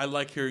them. I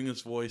like hearing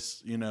his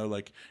voice. You know,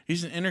 like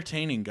he's an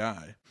entertaining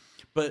guy,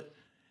 but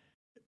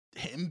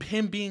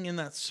him being in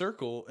that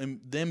circle and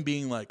them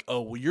being like,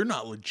 "Oh, well, you're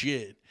not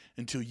legit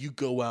until you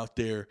go out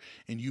there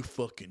and you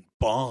fucking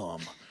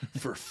bomb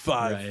for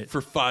Right.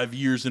 5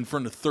 years in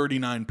front of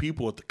 39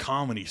 people at the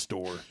Comedy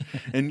Store,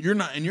 and you're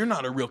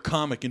not a real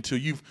comic until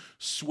you've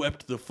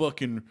swept the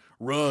fucking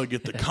rug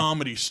at the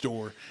Comedy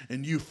Store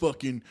and you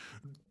fucking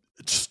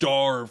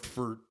starved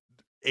for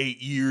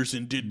 8 years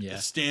and did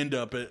stand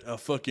up at a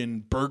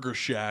fucking burger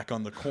shack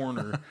on the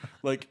corner."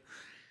 Like,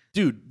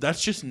 dude,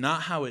 that's just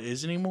not how it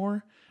is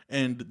anymore.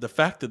 And the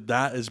fact that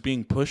that is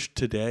being pushed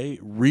today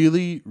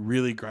really,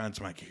 really grinds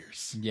my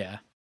gears. Yeah,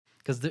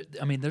 because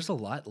there's a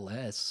lot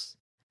less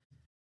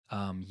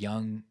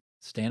young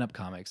stand-up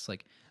comics.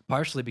 Like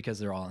partially because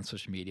they're all on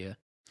social media,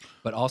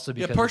 but also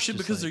because partially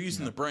because they're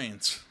using the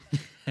brains.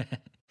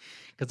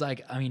 Because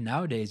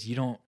nowadays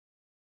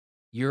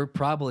you're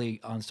probably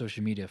on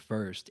social media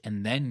first,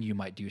 and then you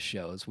might do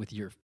shows with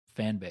your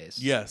fan base.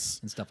 Yes,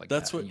 and stuff like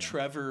that's that. what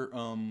Trevor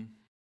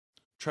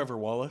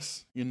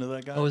Wallace. You know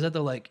that guy? Oh, is that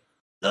the like?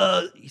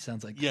 He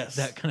sounds like Yes.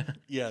 that kind of.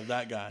 Yeah,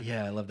 that guy.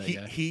 Yeah, I love that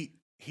guy.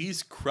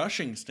 He's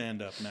crushing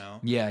stand up now.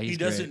 Yeah, he he's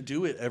doesn't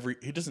do it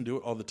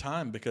all the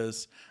time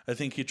because I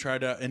think he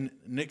tried out, and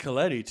Nick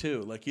Coletti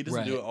too. Like, he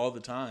doesn't do Right. it all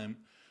the time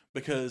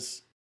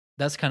because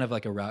That's kind of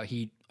like a route.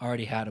 He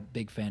already had a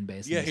big fan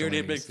base. and yeah, that's he already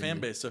all had a big needs to fan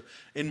do. base. So,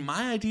 and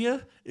my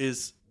idea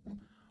is,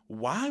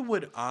 why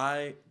would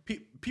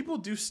people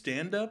do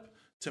stand up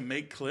to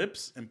make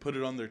clips and put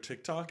it on their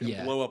TikTok and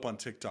Yeah. blow up on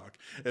TikTok?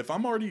 If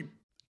I'm already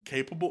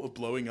capable of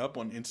blowing up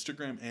on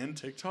Instagram and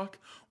TikTok,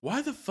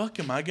 why the fuck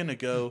am I gonna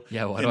go?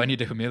 Yeah, why do I need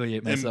to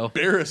humiliate myself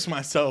embarrass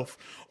myself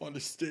on the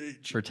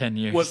stage for 10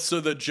 years? What,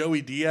 so that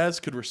Joey Diaz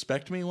could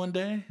respect me one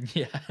day?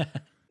 Yeah.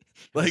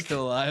 Like,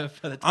 Still alive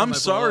by the time I I'm blow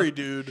sorry, up.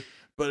 dude,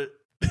 but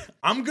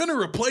I'm gonna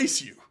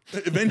replace you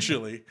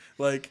eventually.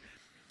 Like,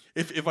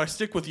 if I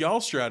stick with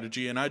y'all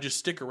strategy and I just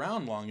stick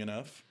around long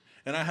enough,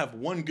 and I have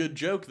one good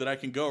joke that I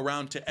can go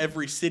around to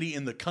every city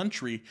in the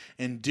country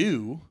and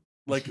do,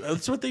 like,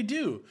 that's what they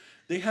do.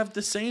 They have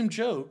the same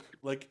joke,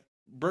 like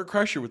Burt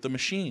Kreischer with The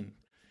Machine.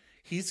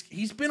 He's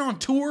been on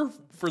tour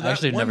for that. I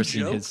actually have one never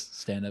joke. seen his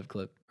stand-up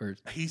clip. Or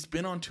He's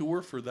been on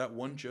tour for that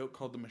one joke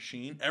called The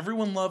Machine.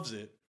 Everyone loves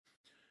it.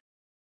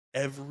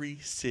 Every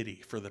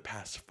city for the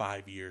past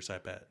 5 years, I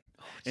bet.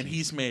 And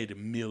he's made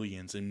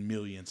millions and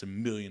millions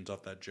and millions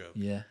off that joke.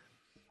 yeah,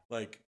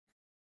 Like,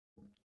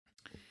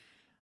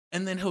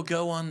 and then he'll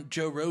go on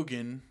Joe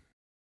Rogan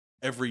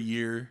every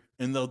year,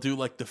 and they'll do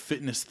like the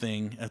fitness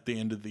thing at the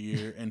end of the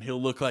year, and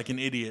he'll look like an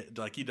idiot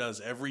like he does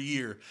every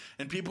year.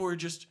 And people are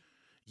just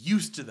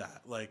used to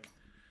that. Like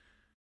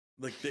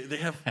they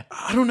have,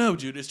 I don't know,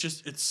 dude.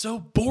 It's so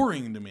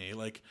boring to me.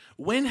 Like,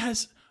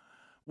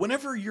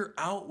 whenever you're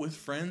out with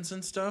friends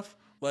and stuff,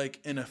 like,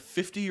 and a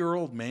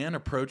 50-year-old man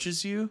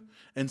approaches you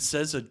and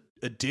says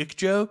a dick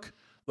joke,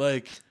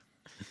 like,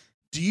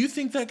 do you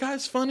think that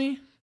guy's funny?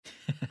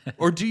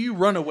 Or do you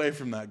run away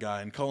from that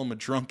guy and call him a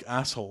drunk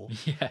asshole?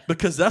 yeah,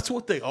 Because that's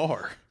what they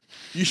are.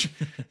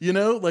 You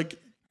know, like,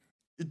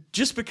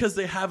 just because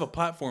they have a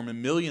platform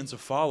and millions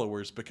of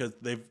followers, because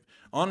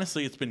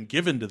honestly, it's been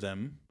given to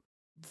them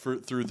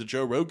through the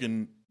Joe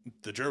Rogan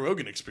the Joe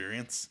Rogan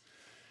Experience,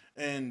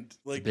 and It's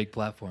a like big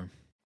platform.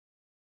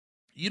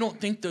 you don't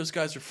think those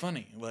guys are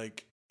funny,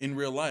 like in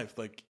real life.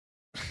 Like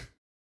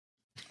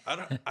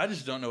I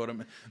just don't know what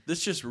I'm.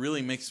 This just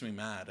really makes me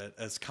mad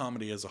as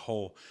comedy as a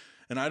whole,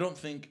 and I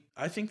think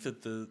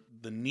that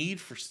the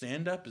need for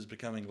stand up is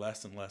becoming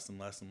less and less and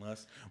less and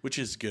less, which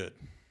is good.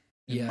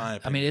 In my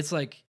opinion. I mean, it's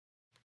like,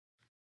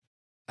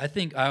 I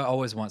think I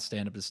always want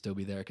stand up to still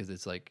be there because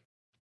it's like,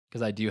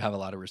 because I do have a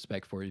lot of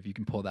respect for it if you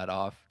can pull that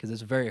off, because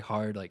it's a very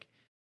hard, like,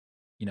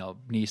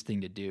 niche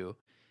thing to do.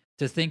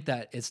 To think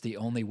that it's the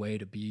only way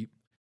to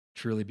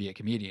truly be a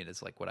comedian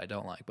is like what I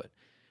don't like. But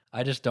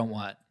I just don't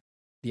want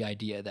the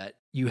idea that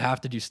you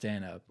have to do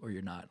stand up or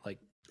you're not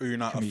or you're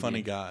not comedian. a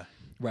funny guy.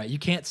 Right. You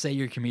can't say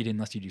you're a comedian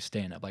unless you do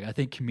stand up. Like, I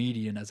think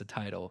comedian as a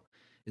title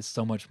is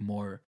so much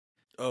more.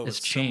 Oh, it's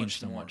changed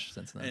so much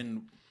since then.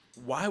 And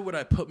why would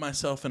I put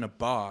myself in a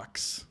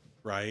box,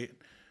 right?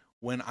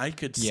 When I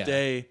could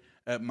stay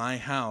at my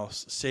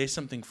house, say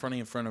something funny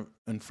in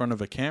front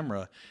of a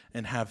camera,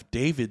 and have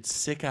David's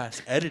sick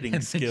ass editing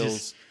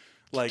skills,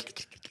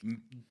 like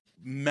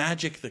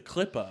magic the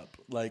clip up,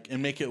 like,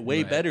 and make it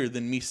way better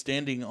than me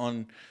standing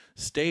on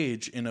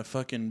stage in a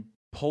fucking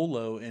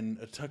polo and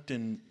a tucked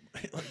in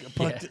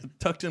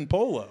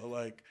polo,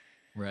 like,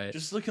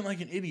 just looking like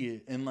an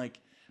idiot, and like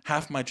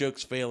half my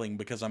jokes failing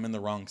because I'm in the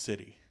wrong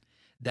city.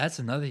 That's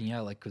another thing,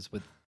 like, because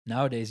with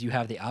nowadays you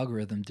have the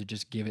algorithm to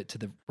just give it to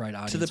the right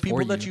audience, to the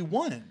people that you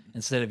want,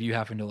 instead of you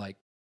having to like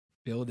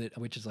build it,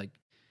 which is like,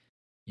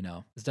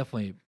 it's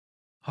definitely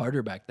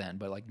harder back then,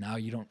 but like now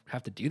you don't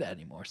have to do that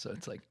anymore. So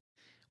it's like,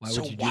 why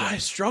would you do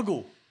that?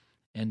 Struggle?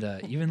 And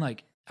even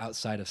like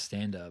outside of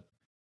stand up,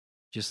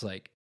 just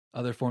like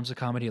other forms of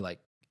comedy, like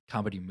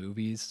comedy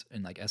movies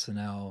and like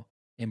SNL,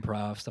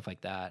 improv, stuff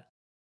like that.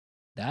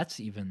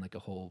 That's even like a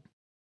whole.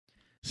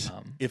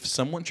 If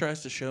someone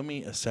tries to show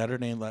me a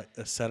Saturday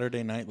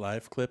Night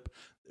Live clip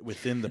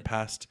within the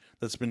past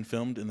that's been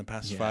filmed in the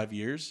past 5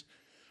 years,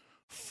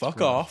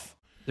 fuck off.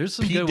 There's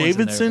some Pete good ones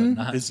Davidson in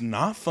there, is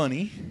not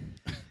funny.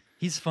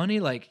 He's funny.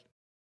 Like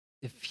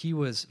if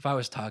I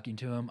was talking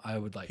to him, I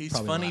would like. He's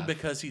funny laugh.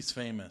 Because he's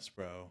famous,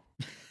 bro.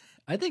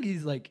 I think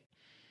he's like.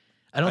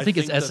 I don't think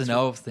his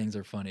SNL things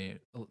are funny,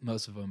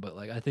 most of them, but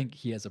like I think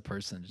he as a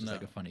person is just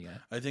like a funny guy.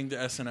 I think the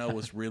SNL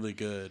was really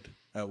good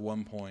at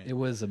one point. It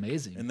was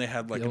amazing, and they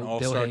had like an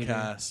all-star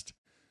cast,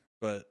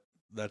 but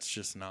that's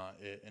just not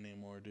it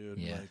anymore, dude.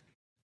 Yeah,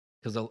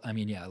 because I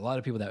mean, a lot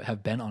of people that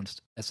have been on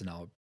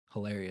SNL,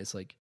 hilarious.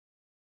 Like,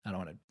 I don't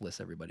want to list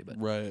everybody, but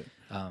right.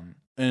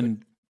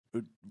 And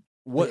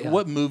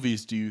what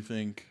movies do you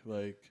think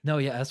like?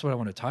 No, that's what I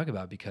want to talk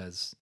about,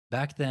 because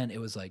back then it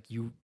was like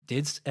you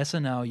did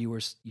SNL,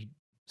 you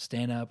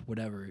stand up,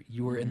 whatever.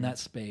 You were in that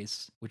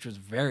space, which was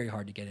very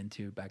hard to get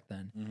into back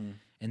then.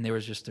 And there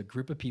was just a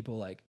group of people,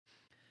 like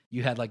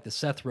you had like the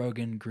Seth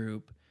Rogen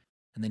group,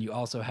 and then you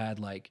also had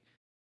like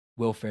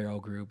Will Ferrell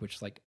group, which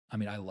like, I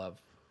mean, I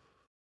love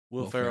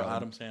Will Ferrell,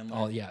 Adam Sandler.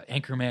 Oh yeah,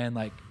 Anchorman,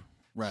 like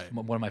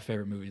one of my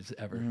favorite movies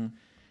ever.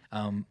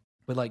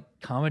 But like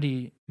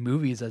comedy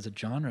movies as a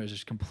genre is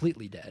just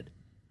completely dead.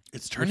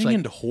 It's turning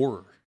into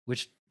horror.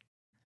 Which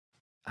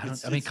I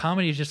mean,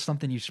 comedy is just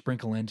something you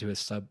sprinkle into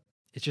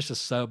it's just a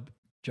sub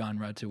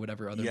genre to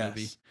whatever other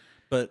movie.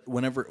 But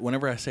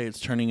whenever I say it's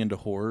turning into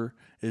horror,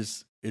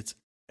 it's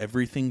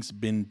everything's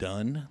been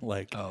done.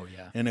 Like,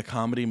 in a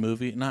comedy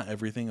movie, not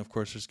everything. Of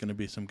course, there's going to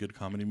be some good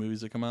comedy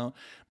movies that come out,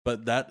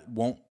 but that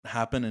won't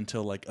happen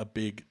until like a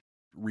big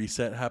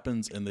reset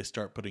happens and they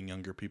start putting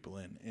younger people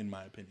in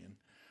my opinion.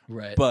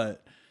 Right.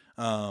 But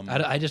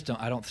I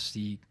don't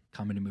see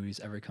comedy movies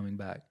ever coming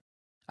back.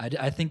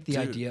 I think the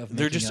idea of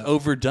they're just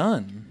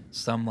overdone.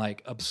 Some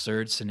like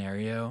absurd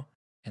scenario,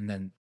 and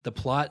then the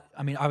plot.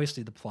 I mean,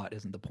 obviously the plot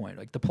isn't the point.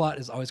 Like the plot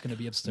is always going to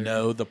be absurd.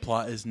 No, the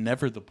plot is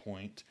never the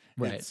point.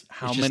 Right. It's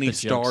how many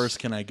stars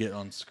can I get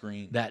on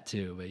screen? That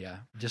too, but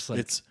just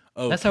like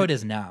Oh, that's how it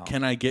is now.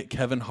 Can I get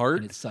Kevin Hart?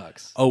 And it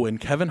sucks. Oh, and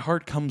Kevin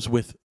Hart comes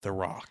with The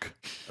Rock.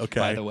 Okay.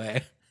 By the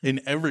way.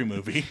 In every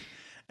movie.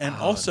 And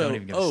also,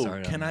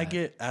 can I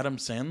get Adam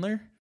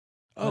Sandler?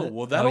 Oh,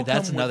 well,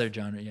 that's another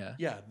genre, yeah.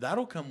 Yeah,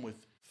 that'll come with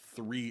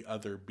 3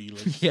 other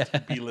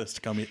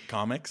B-list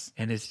comics.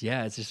 And it's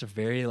just a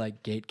very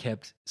like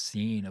gate-kept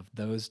scene of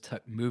those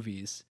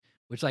movies,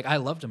 which like I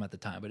loved them at the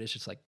time, but it's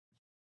just like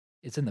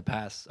it's in the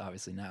past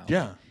obviously now.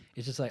 Yeah.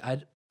 It's just like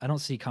I don't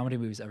see comedy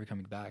movies ever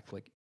coming back.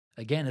 Like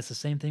again, it's the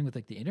same thing with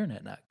like the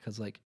internet now, cuz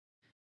like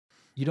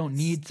you don't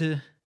need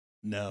to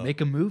make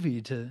a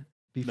movie to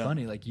be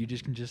funny. Like you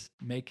just can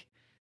make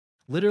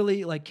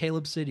literally like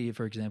Caleb City,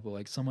 for example,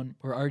 like someone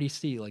or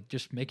RDC, like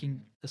just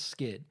making a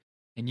skit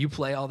and you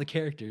play all the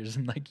characters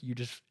and like you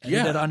just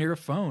edit it on your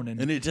phone.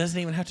 And it doesn't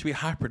even have to be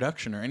high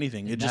production or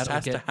anything. It just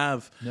has to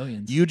have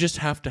millions. You just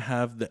have to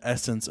have the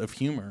essence of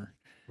humor.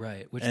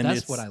 Right.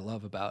 That's what I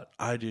love about.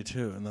 I do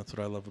too. And that's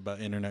what I love about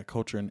internet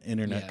culture and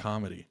internet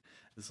comedy.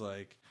 It's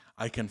like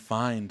I can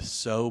find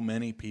so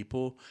many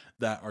people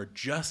that are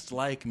just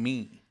like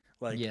me.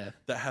 Like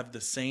that have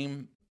the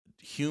same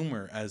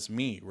humor as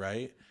me,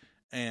 right?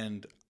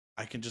 And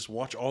I can just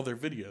watch all their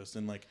videos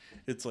and like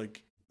it's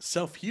like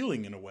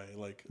self-healing in a way.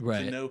 Like,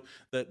 Right. to know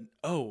that,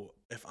 oh,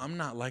 if I'm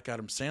not like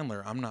Adam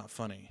Sandler, I'm not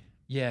funny.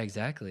 Yeah,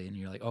 exactly. And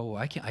you're like, oh,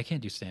 I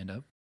can't do stand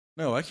up.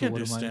 No, I can't what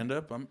do am I-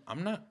 stand-up.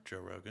 I'm not Joe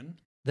Rogan.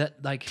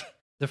 That like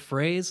the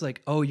phrase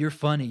like, oh, you're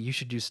funny, you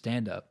should do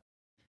stand up.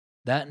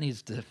 That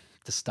needs to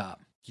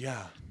stop.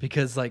 Yeah.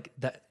 Because like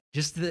that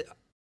just the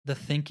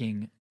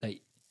thinking that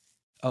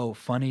oh,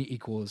 funny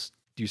equals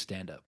do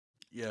stand up.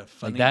 Yeah,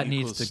 funny that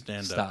equals needs to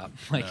stand-up. stop.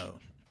 Like, no.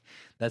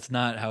 That's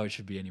not how it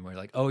should be anymore.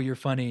 Like, oh, you're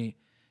funny,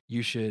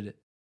 you should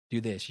do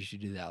this, you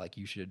should do that. Like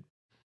you should,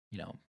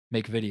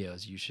 make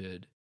videos. You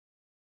should,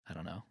 I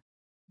don't know.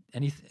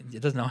 Anything.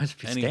 It doesn't always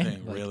be Anything,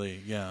 stand-up. Like,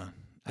 really. Yeah.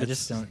 I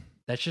just don't.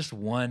 That's just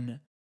one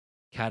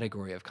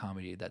category of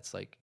comedy. That's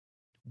like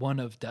one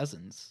of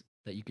dozens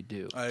that you could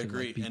do. I to,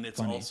 agree, like, be and it's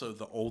funny. also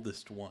the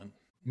oldest one.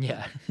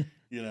 Yeah.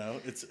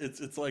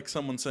 It's like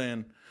someone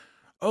saying,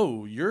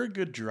 "Oh, you're a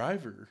good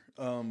driver.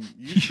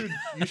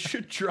 You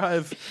should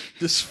drive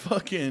this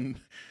fucking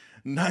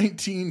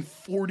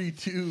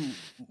 1942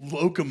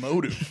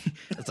 locomotive."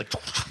 It's like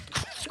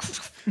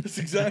That's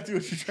exactly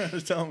what you're trying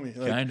to tell me.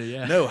 Like, Kinda,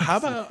 yeah. No, how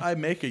about I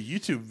make a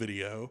YouTube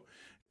video,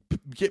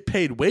 get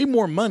paid way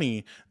more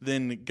money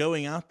than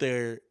going out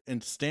there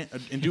and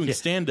doing Yeah.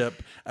 stand up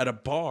at a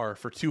bar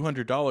for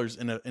 $200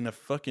 in a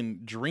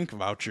fucking drink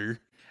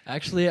voucher.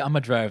 actually, I'm gonna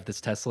drive this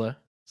Tesla.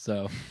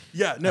 So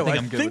Yeah, no, think I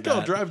I'm good think with I'll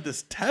that. drive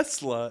this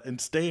Tesla and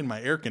stay in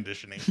my air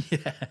conditioning.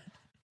 yeah.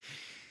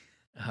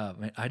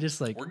 Man, I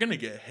just like We're gonna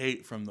get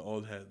hate from the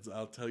old heads.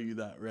 I'll tell you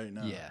that right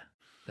now. yeah.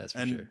 That's for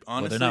and sure.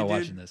 honestly, they're not dude,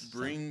 watching this. so.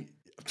 Bring.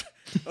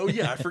 Oh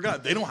yeah, I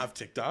forgot they don't have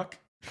TikTok.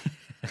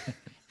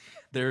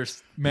 Their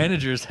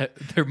managers,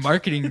 their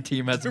marketing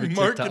team has Their big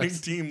marketing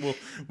TikToks. team will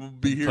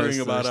be Post hearing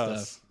their about stuff.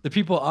 us. The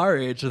people our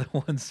age are the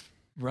ones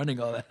running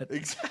all that.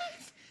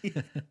 Exactly.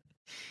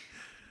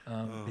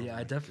 But yeah, my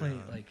I definitely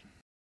God.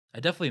 I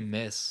definitely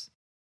miss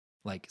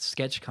like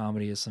sketch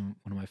comedy is one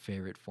of my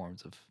favorite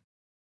forms of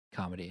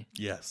comedy.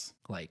 Yes.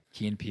 Like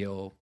Key and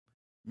Peele,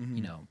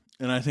 Mhm. know,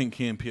 And I think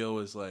Key and Peele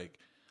was like.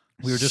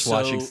 We were just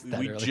watching that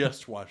We earlier.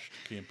 just watched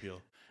Key and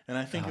Peele, and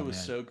I think Oh, it was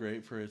man. so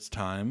great for its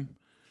time.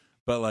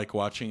 But like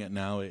watching it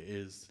now, it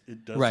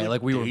does right, look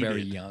like we were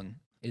very dated. young.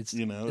 It's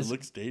It it's-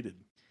 looks dated.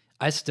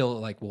 I still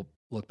like will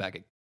look back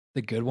at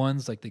the good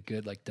ones, like the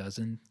good like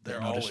dozen. that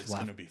They're I'll just always laugh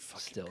going to be fucking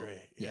still.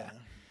 great. Yeah.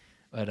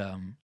 But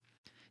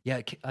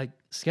yeah,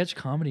 sketch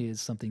comedy is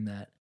something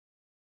that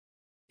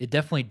it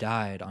definitely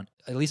died on,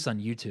 at least on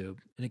YouTube,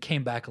 and it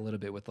came back a little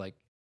bit with like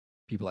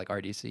people like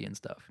RDC and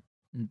stuff,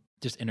 and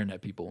just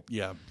internet people.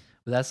 Yeah.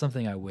 But that's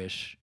something I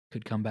wish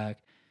could come back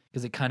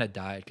because it kind of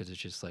died because it's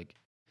just like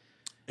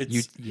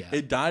yeah.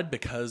 It died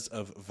because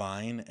of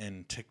Vine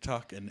and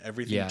TikTok and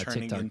everything Yeah,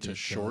 turning TikTok into did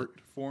kill it.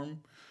 short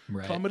form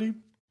right. comedy.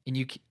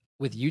 And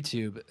with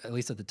YouTube, at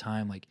least at the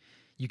time, like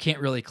you can't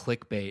really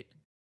clickbait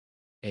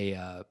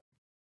a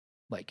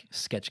like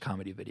sketch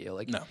comedy video.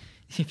 Like No.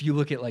 if you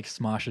look at like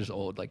Smosh's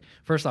old, like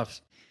first off,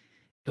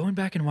 going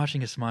back and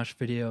watching a Smosh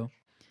video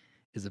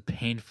is a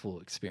painful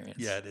experience.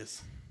 Yeah, it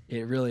is.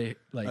 It really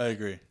like I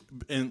agree.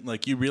 And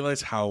like you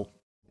realize how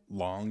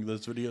long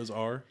those videos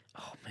are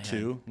oh man.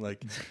 too.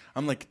 Like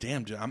I'm like,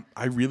 damn, dude,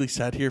 I really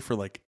sat here for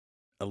like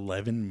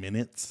 11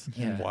 minutes and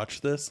Yeah.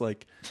 watched this.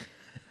 Like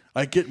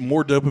I get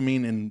more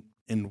dopamine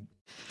in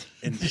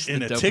Just in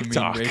the a dopamine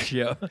TikTok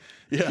ratio.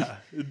 Yeah,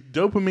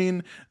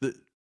 dopamine. The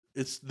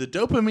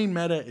dopamine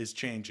meta is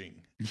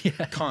changing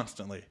Yeah.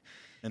 constantly,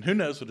 and who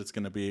knows what it's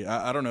going to be.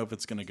 I don't know if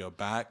it's going to go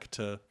back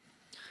to.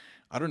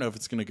 I don't know if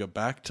it's going to go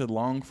back to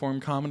long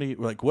form comedy.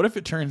 Like, what if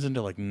it turns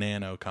into like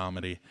nano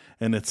comedy,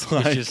 and it's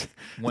like just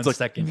one it's like,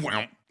 second.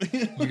 wow.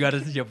 You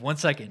have 1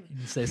 second. You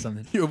can say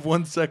something. You have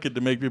 1 second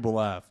to make people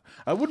laugh.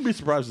 I wouldn't be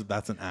surprised if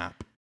that's an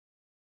app.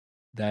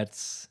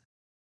 That's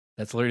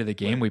literally the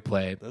game we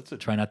play. That's a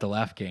Try not to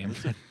laugh game.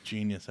 That's a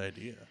genius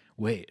idea.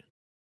 Wait.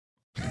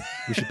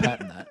 We should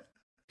patent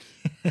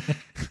that.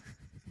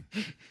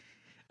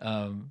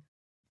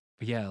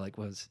 But yeah, like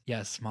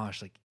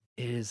Smosh, like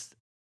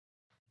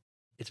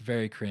it's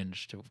very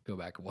cringe to go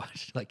back and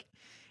watch. Like,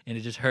 and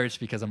it just hurts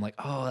because I'm like,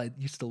 oh, I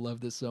used to love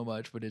this so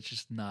much, but it's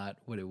just not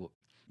what it will.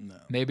 No.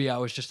 Maybe I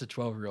was just a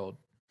 12-year-old.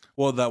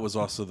 Well, that was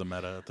also the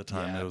meta at the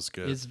time. Yeah, It was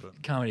good. His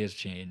But comedy has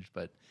changed,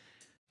 but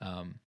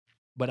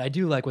I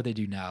do like what they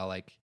do now.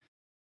 Like,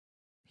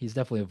 he's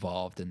definitely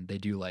evolved, and they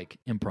do like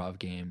improv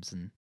games,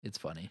 and it's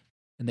funny.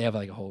 And they have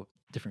like a whole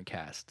different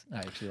cast. I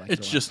actually like.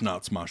 it's just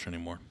not Smosh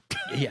anymore.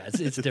 yeah,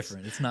 it's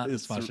different. It's not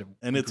It's, the Smosh.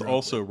 and it's we grew up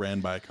also with.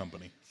 ran by a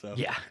company. So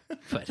Yeah,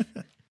 but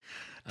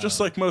just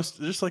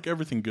like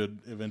everything good,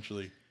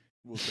 eventually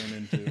will turn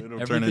into it'll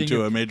turn Everything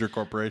into ev- a major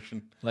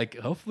corporation. like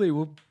hopefully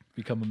we'll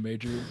become a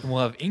major, and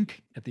we'll have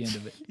ink at the end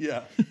of it.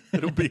 Yeah,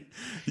 it'll be.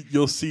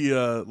 You'll see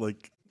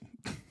like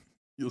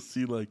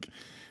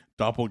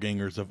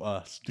doppelgangers of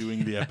us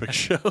doing the epic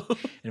show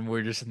And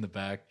we're just in the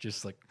back,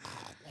 just like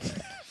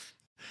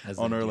as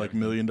on they our do like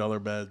everything. $1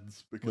 million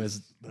beds because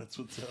Was- that's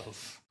what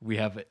sells. We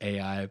have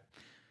AI.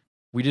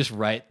 We just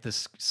write the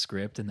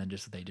script and then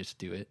they just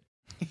do it.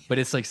 But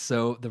it's like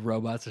the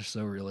robots are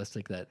so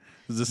realistic that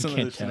Is this You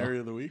another can't tell. scenario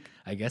of the week?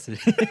 I guess it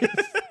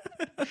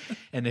is.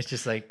 And it's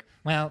just like,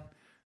 well,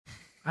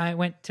 I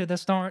went to the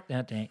store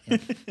that day.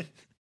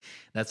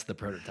 That's the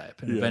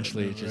prototype. And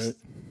eventually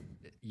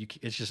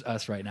it's just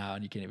us right now,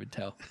 and you can't even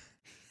tell.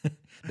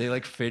 They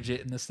like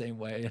fidget in the same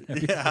way.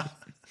 And Yeah.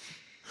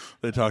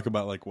 They talk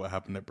about like what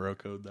happened at Bro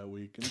Code that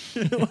week.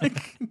 And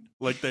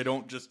like they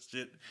don't just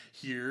sit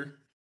here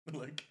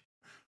like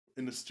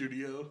in the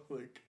studio,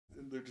 like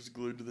they're just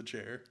glued to the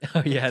chair.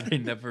 Oh yeah,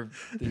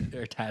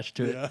 they're attached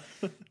to it. Yeah.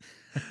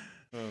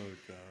 Oh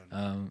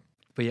god.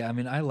 But yeah, I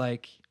mean, I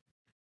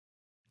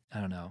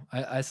don't know.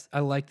 I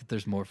like that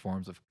there's more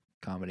forms of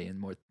comedy and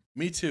more.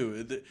 Me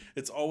too.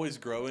 It's always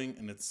growing,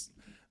 and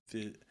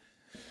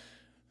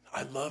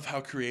I love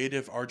how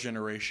creative our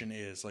generation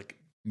is. Like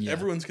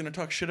everyone's going to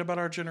talk shit about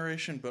our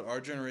generation, but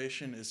our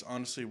generation is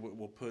honestly what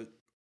will put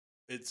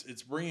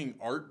it's bringing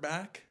art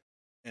back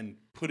and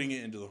putting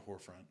it into the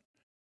forefront.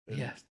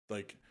 And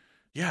like,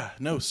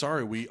 no,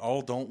 sorry, we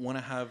all don't want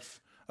to have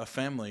a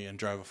family and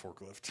drive a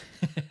forklift.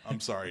 I'm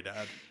sorry,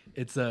 Dad.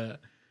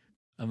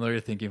 I'm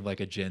literally thinking of like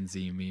a Gen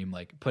Z meme,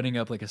 like putting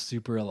up like a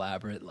super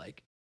elaborate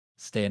like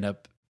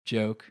stand-up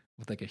joke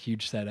with like a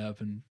huge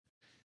setup and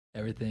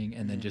everything,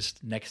 and then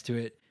just next to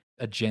it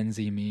a Gen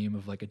Z meme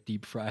of like a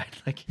deep fried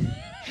like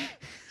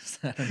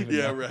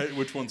know. Right.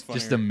 Which one's funnier?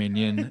 Just a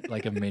minion,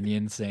 like a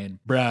minion saying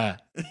 "bruh,"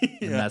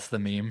 and that's the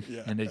meme,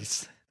 and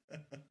it's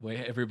way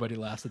everybody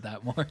laughs at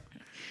that more.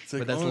 It's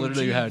like, but that's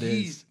literally how it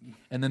is.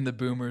 And then the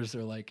boomers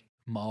are like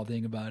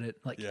malding about it,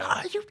 like, you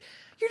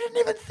didn't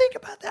even think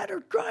about that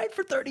or grind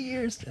for 30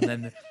 years. And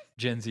then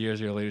Gen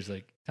Zers are later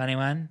like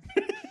 21.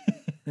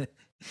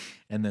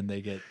 And then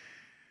they get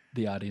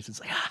the audience. It's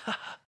like,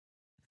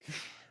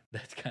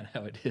 that's kind of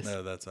how it is.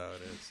 No, that's how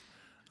it is.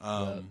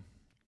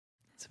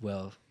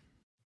 Well,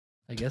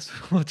 I guess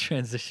we'll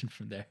transition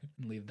from there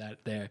and leave that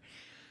there.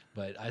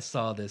 But I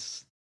saw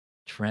this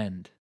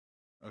trend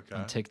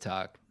on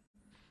TikTok,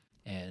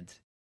 and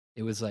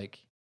it was like,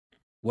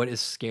 what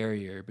is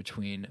scarier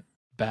between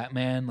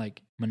Batman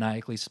like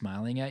maniacally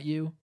smiling at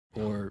you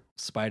or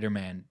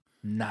Spider-Man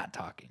not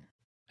talking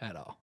at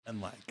all?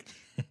 And like,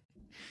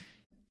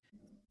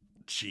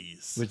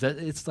 jeez,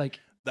 it's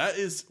like that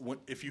is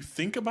if you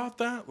think about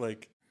that,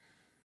 like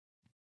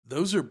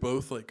those are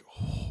both like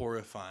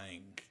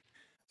horrifying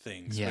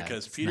things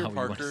because Peter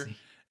Parker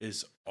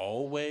is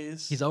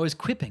he's always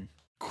quipping,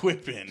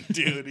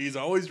 dude. He's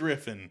always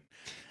riffing.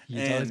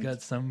 He's always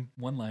got some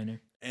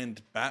one-liner.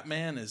 And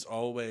Batman is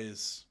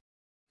always,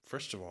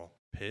 first of all,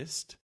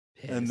 pissed.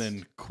 And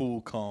then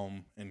cool,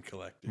 calm, and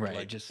collected,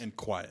 right? And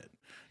quiet.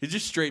 He's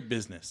just straight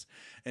business.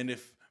 And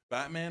if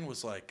Batman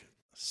was like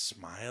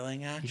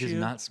smiling at you, he does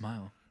not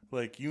smile.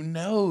 Like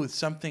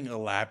something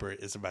elaborate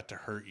is about to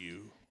hurt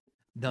you,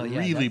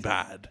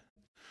 bad.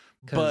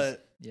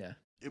 But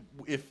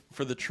if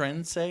for the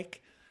trend's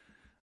sake,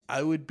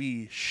 I would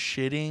be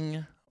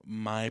shitting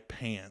my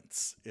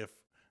pants if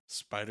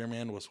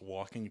Spider-Man was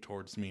walking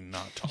towards me,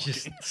 not talking,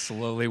 just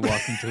slowly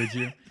walking towards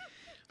you.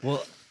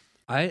 Well,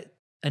 I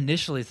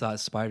initially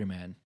thought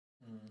Spider-Man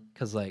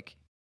because like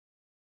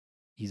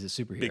he's a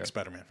superhero. Big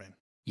Spider-Man fan.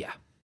 Yeah,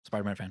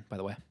 Spider-Man fan, by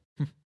the way.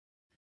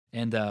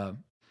 And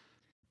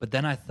but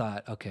then I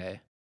thought,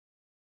 okay,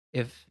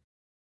 if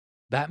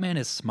Batman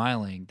is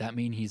smiling, that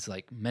means he's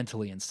like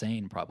mentally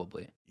insane,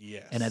 probably.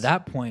 Yes. And at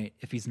that point,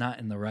 if he's not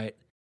in the right,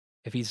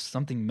 if he's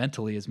something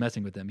mentally is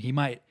messing with him, he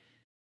might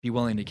be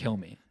willing to kill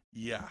me.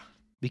 Yeah.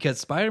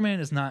 Because Spider-Man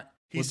is not.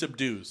 He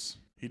subdues.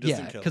 He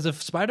doesn't kill. Because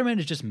if Spider-Man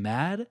is just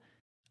mad,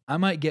 I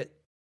might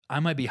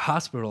be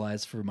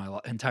hospitalized for my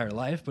entire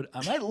life, but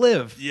I might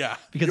live. Yeah.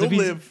 Because You'll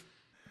live.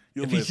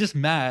 If he's just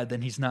mad,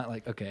 then he's not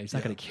like, okay, he's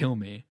not going to kill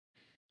me.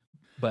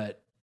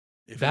 But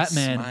if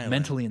Batman,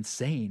 mentally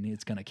insane,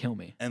 it's going to kill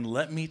me. And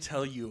let me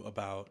tell you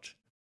about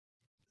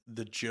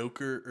the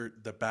Joker or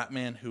the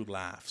Batman who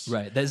laughs.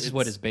 Right. This is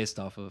what it's based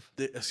off of.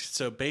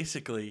 So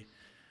basically,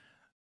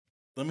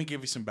 let me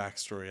give you some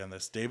backstory on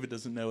this. David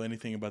doesn't know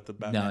anything about the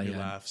Batman who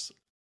laughs.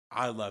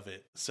 I love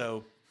it.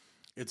 So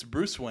it's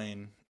Bruce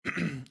Wayne.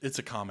 It's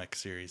a comic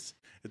series.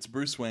 It's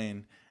Bruce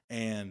Wayne,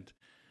 and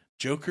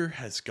Joker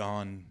has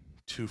gone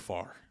too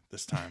far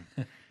this time.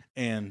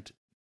 And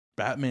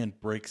Batman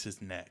breaks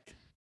his neck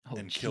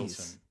and kills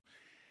him.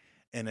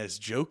 And as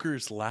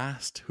Joker's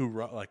last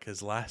hoorah, like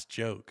his last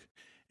joke,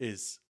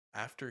 is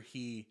after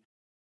he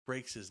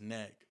breaks his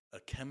neck, a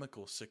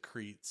chemical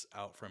secretes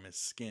out from his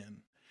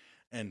skin,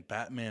 and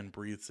Batman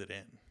breathes it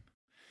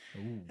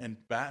in. Ooh. And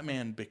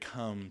Batman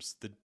becomes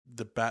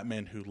the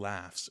Batman who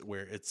laughs,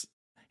 where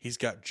he's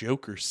got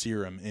Joker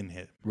serum in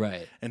him,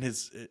 right? And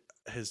his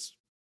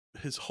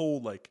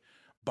whole like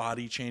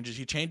body changes.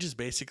 He changes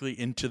basically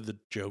into the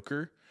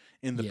Joker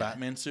in the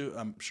Batman suit.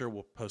 I'm sure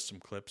we'll post some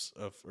clips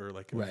of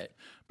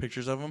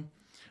pictures of him,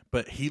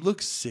 but he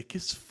looks sick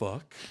as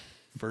fuck.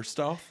 First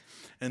off,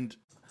 and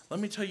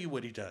let me tell you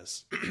what he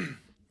does.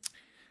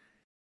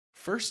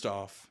 First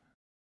off,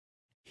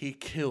 he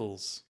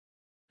kills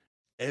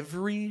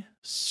every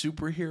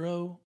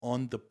superhero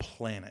on the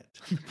planet.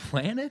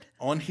 Planet?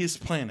 On his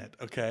planet,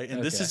 okay?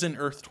 And this is in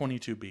Earth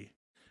 22B,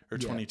 or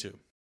 22.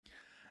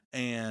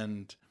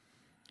 And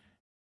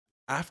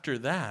after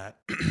that,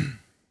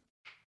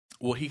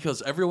 well, he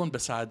kills everyone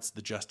besides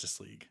the Justice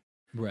League.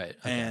 Right.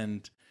 Okay.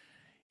 And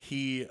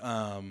he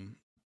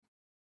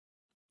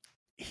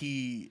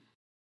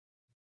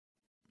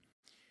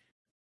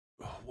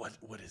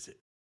what is it?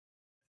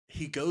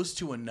 He goes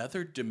to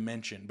another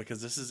dimension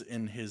because this is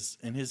in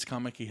his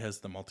comic. He has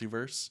the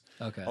multiverse,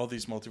 Okay. all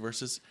these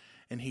multiverses,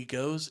 and he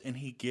goes and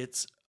he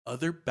gets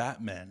other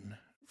Batmen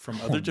from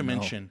other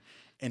dimension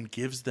and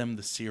gives them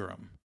the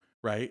serum,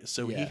 right?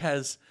 So he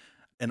has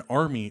an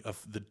army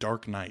of the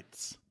Dark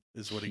Knights,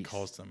 is what he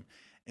calls them,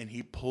 and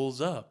he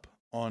pulls up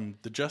on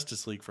the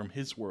Justice League from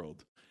his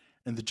world,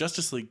 and the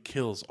Justice League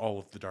kills all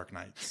of the Dark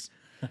Knights.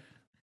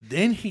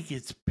 Then he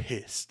gets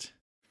pissed.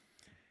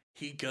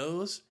 He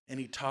goes and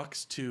he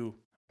talks to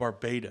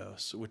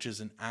Barbados, which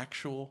is an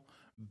actual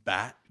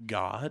bat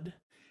god,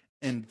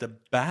 and the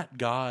bat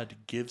god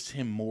gives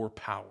him more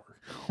power.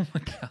 Oh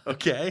my god.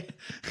 Okay?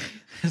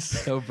 It's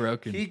so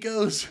broken. He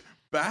goes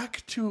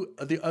back to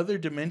the other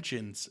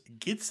dimensions,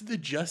 gets the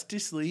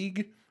Justice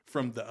League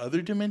from the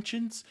other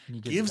dimensions,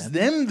 gives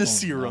them the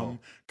serum,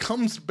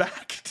 comes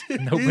back to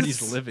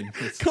Nobody's living.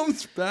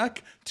 Comes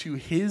back to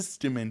his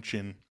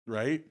dimension,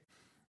 right?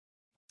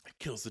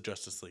 Kills the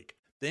Justice League.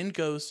 Then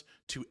goes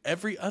to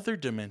every other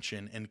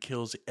dimension and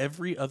kills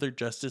every other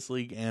Justice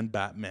League and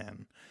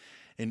Batman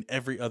in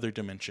every other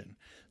dimension.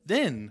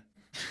 Then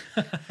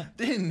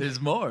There's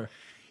more.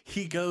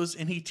 He goes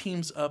and he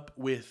teams up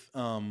with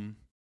her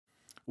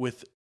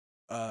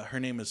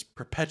name is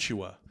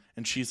Perpetua,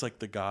 and she's like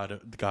the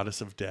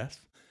goddess of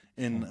death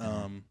in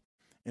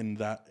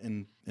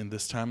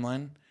this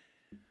timeline.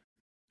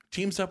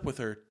 Teams up with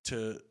her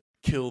to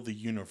kill the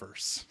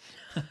universe.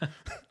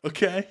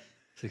 Okay?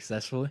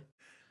 Successfully?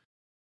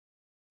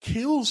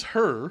 Kills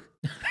her.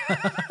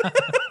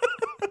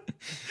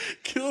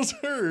 Kills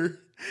her.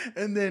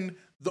 And then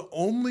the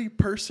only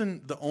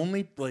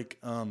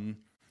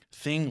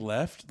thing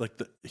left, like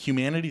the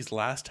humanity's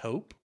last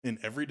hope in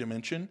every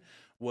dimension,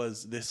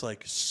 was this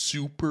like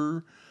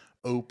super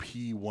OP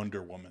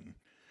Wonder Woman.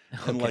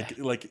 And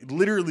like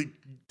literally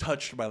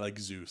touched by like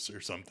Zeus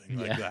or something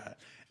like that.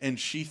 And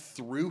she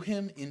threw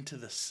him into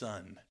the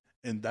sun.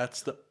 And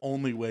that's the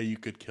only way you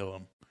could kill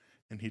him.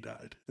 And he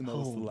died. And that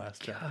was the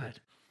last chapter.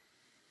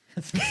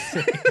 That's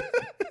insane.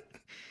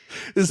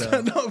 Is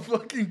that not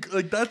fucking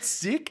like that's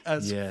sick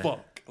as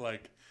fuck?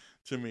 Like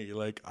to me,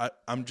 like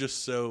I'm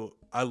just so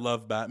I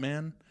love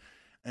Batman,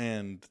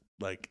 and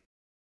like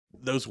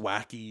those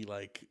wacky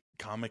like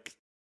comic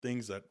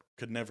things that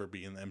could never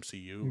be in the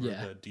MCU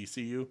or the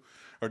DCU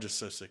are just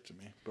so sick to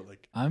me. But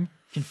like I'm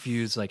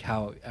confused, like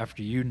how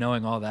after you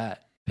knowing all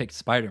that, picked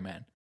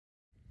Spider-Man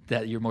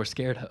that you're more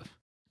scared of.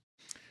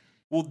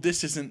 Well,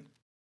 this isn't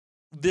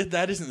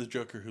that isn't the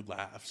Joker who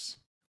laughs.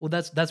 Well,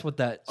 that's what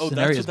that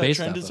scenario is based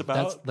off of.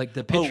 About? That's like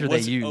the picture they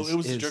use. Oh, it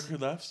was the Joker who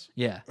laughs?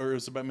 Yeah. Or it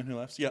was the Batman who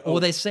laughs? Yeah. Well,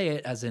 they say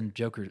it as in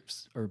Joker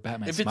or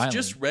Batman if smiling. It's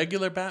just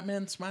regular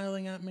Batman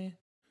smiling at me,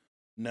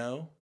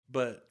 no.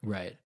 But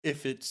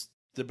if it's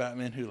the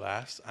Batman who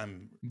laughs,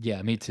 I'm...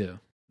 Yeah, me too.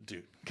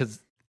 Dude.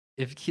 Because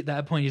at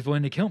that point, he's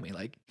willing to kill me.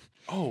 Like,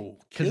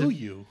 kill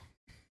you?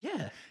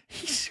 Yeah.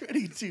 He's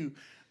ready to...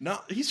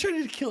 he's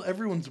ready to kill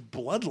everyone's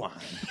bloodline.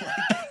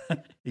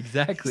 Like,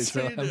 exactly. He's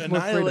so ready to I'm more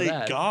afraid of annihilate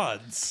that.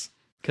 gods.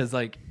 Because,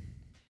 like,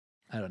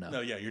 I don't know.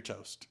 No, yeah, you're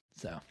toast.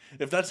 So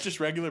if that's just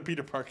regular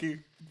Peter Parker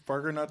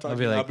not talking, I'll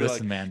be like,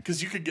 listen, man.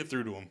 Because you could get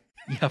through to him.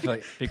 Yeah, I'll be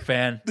like, big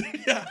fan.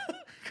 Yeah.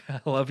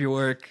 I love your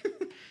work.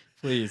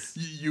 Please.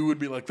 You would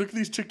be like, look at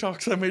these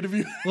TikToks I made of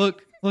you.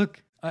 Look.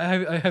 I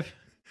have.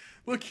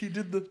 Look, he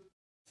did the...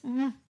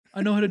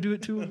 I know how to do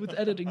it, too, with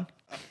editing.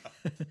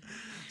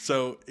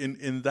 So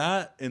in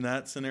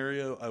that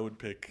scenario, I would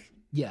pick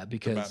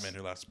because the Batman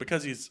who laughs.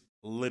 Because he's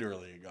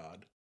literally a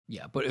god.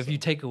 Yeah, but if you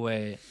take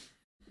away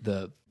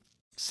the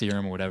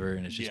serum or whatever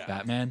and it's just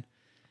Batman,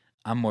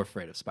 I'm more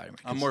afraid of Spider-Man.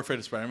 I'm more afraid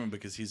of Spider-Man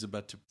because he's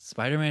about to...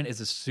 Spider-Man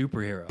is a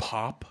superhero.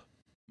 Pop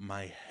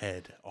my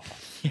head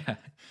off. Yeah.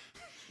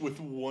 With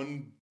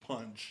one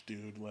punch,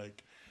 dude.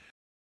 Like,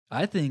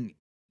 I think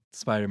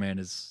Spider-Man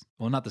is,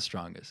 well, not the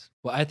strongest.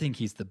 Well, I think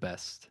he's the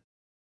best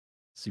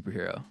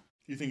superhero.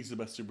 You think he's the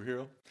best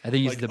superhero? I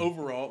think he's like,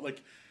 overall,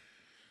 like,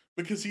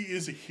 because he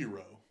is a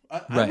hero.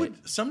 I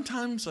would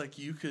sometimes, like,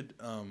 you could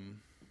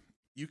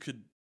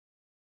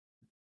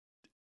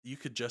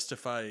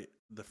justify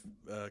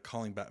the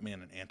calling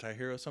Batman an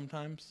anti-hero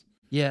sometimes.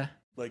 Yeah.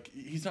 Like,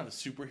 he's not a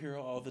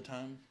superhero all the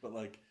time, but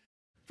like,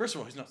 first of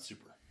all, he's not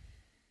super.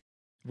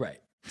 Right.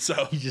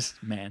 So he's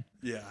just man.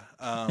 Yeah.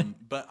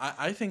 But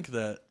I think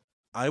that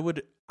I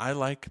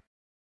like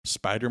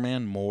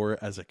Spider-Man more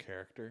as a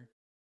character.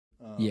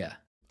 Yeah.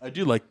 I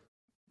do like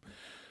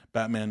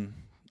Batman.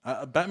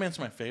 Batman's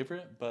my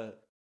favorite,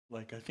 but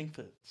like I think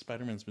that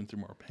Spider-Man's been through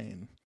more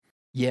pain.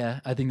 Yeah,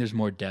 I think there's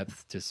more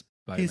depth to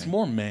Spider-Man. He's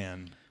more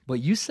man.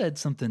 But you said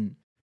something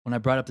when I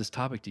brought up this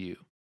topic to you.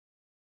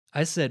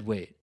 I said,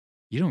 wait,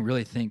 you don't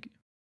really think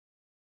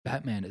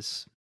Batman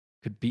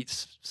could beat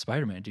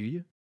Spider-Man, do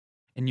you?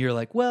 And you're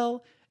like,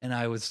 well, and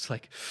I was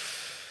like,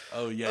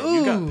 oh yeah,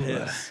 you got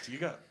pissed. You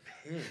got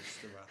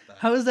pissed about that.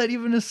 How is that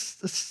even a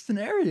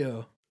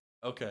scenario?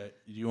 Okay,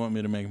 do you want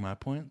me to make my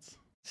points?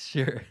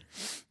 Sure.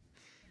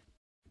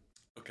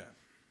 Okay.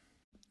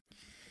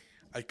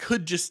 I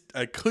could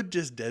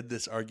just dead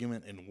this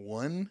argument in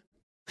one.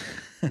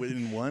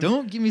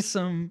 Don't give me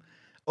some.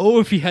 Oh,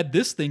 if he had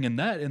this thing and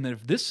that, and then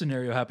if this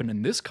scenario happened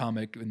in this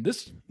comic, in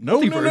this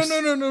No.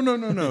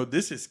 multiverse. No.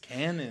 This is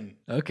canon.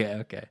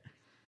 Okay.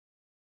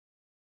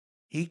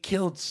 He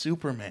killed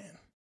Superman.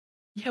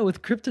 Yeah,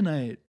 with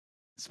kryptonite.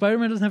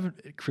 Spider-Man doesn't have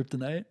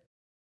kryptonite.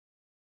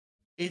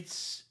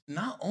 It's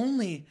not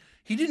only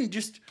he didn't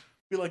just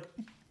be like,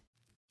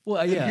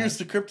 Well, yeah. here's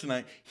the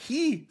kryptonite.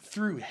 He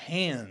threw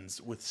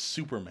hands with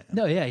Superman.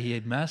 No, yeah, he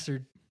had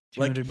mastered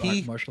Like,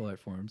 200 martial art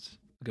forms.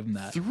 I'll give him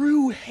that.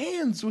 Threw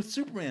hands with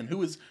Superman,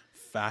 who is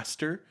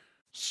faster,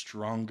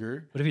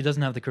 stronger, What if he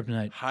doesn't have the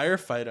kryptonite? higher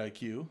fight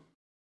IQ,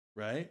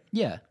 right?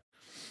 Yeah,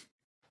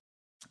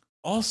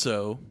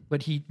 Also,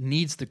 but he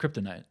needs the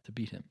kryptonite to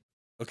beat him.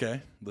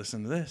 okay,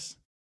 listen to this.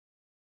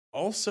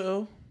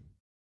 Also,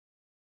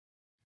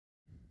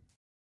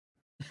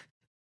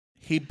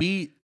 he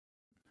beat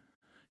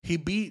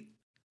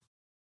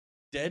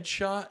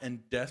Deadshot and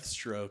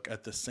Deathstroke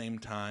at the same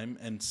time,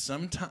 and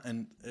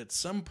at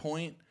some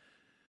point,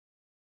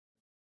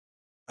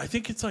 I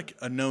think it's like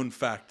a known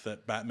fact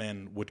that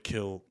Batman would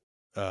kill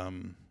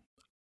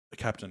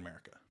Captain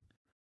America.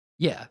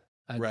 Yeah,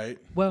 Right?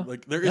 well,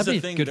 like there is that'd be a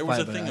a thing. good There was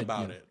fight, a but thing I-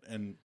 about yeah.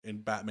 it,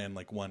 and Batman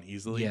like won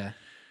easily. yeah.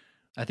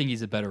 I think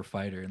he's a better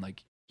fighter, and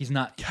like he's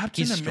not.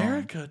 Captain he's strong.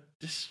 America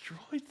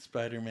destroyed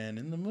Spider-Man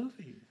in the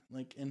movie,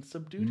 like, and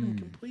subdued him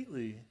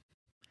completely.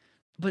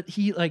 But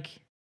he like,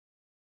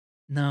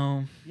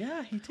 no.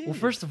 Yeah, he did. Well,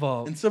 first of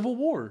all, in Civil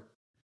War,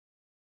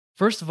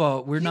 we're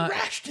he not.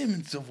 rashed him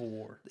in Civil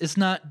War. It's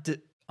not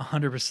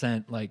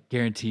 100% like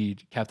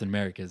guaranteed. Captain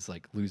America is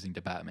like losing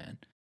to Batman.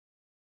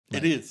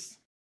 Like, It is.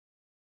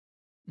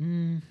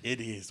 mm, It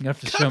is. You have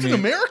to show Captain me-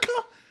 America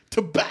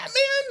to Batman?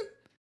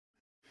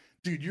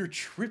 Dude, you're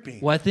tripping.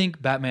 well, I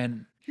think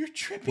Batman You're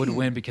tripping. would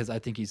win because I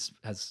think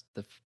has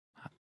the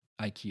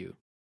IQ.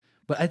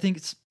 But I think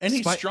it's And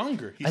he's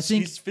stronger.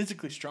 He's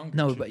physically stronger.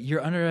 No, too. but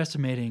you're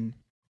underestimating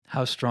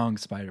how strong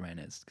Spider-Man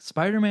is.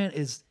 Spider-Man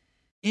is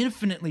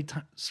infinitely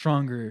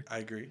stronger I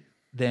agree.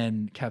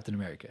 than Captain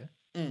America.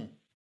 Mm.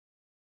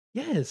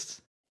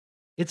 Yes.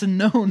 It's a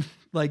known,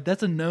 like,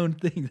 that's a known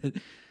thing that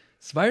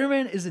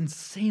Spider-Man is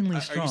insanely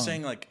Are strong. you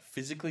saying like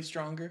physically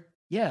stronger?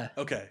 Yeah.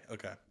 Okay.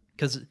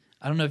 Because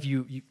I don't know if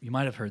you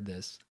might have heard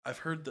this. I've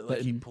heard that But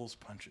like he in- pulls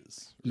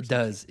punches. or He something.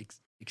 does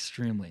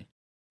extremely.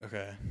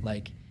 Okay.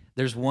 Like,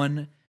 there's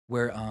one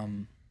where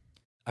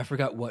I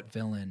forgot what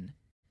villain.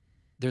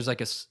 There's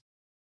like a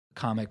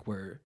comic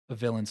where a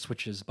villain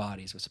switches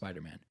bodies with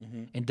Spider-Man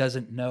Mm-hmm. and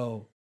doesn't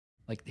know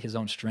like his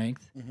own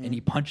strength, Mhm. and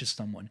he punches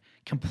someone,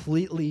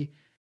 completely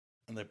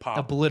And they pop.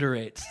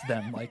 obliterates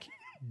them like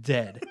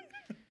dead.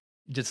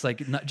 Just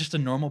like not just a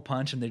normal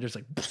punch, and they just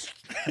like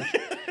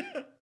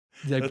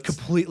they That's-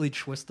 completely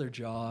twist their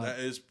jaw. That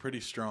is pretty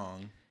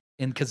strong.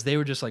 And because they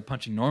were just like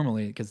punching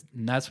normally, because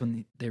that's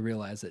when they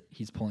realized that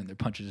he's pulling their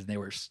punches, and they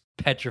were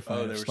petrified.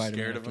 Oh, of they were Spider-Man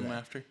scared of after him that.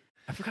 after?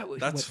 I forgot what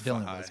That's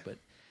villain it fine. was, but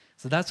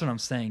so that's what I'm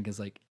saying. Because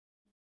like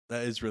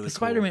That is really cool.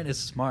 Spider-Man is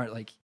smart.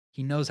 Like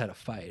he knows how to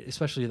fight,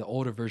 especially the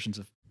older versions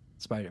of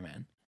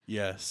Spider-Man.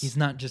 Yes. He's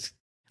not just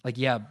like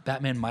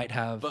Batman might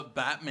have But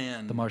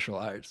Batman. the martial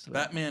arts. but-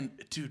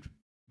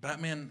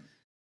 Batman.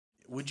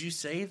 Would you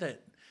say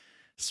that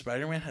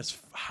Spider-Man has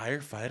higher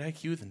fight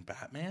IQ than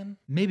Batman?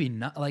 Maybe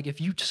not. Like if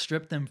you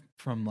strip them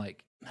from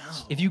like, No.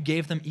 if you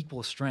gave them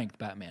equal strength,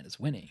 Batman is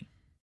winning.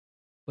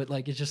 But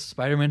like it's just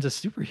Spider-Man's a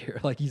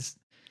superhero. Like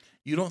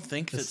You don't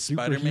think a that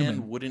superhuman.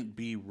 Spider-Man wouldn't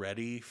be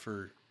ready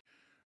for?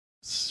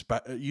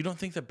 You don't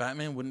think that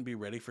Batman wouldn't be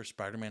ready for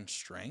Spider-Man's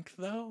strength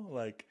though?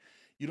 Like,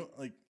 you don't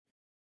like.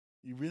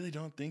 You really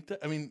don't think that?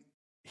 I mean,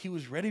 he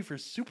was ready for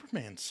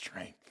Superman's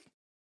strength.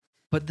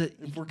 but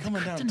If we're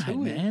coming down to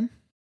kryptonite, it. man.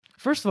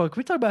 First of all, can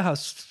we talk about how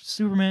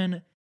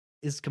Superman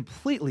is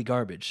completely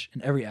garbage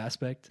in every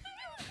aspect?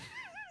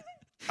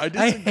 I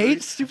I hate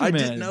I Superman.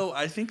 didn't know.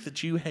 I think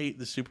that you hate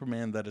the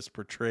Superman that is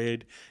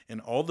portrayed in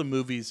all the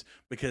movies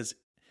because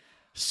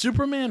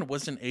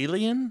was an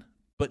alien,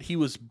 but he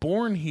was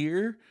born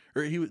here,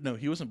 or he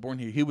wasn't born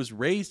here. He was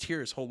raised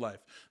here his whole life.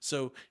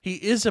 So he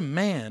is a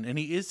man and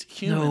he is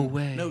human. No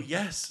way. No,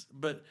 yes,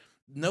 but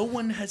no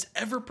one has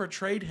ever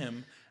portrayed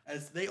him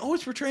as they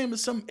always portray him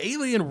as some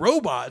alien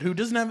robot who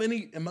doesn't have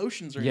any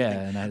emotions or Yeah,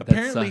 anything. and that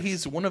Apparently sucks.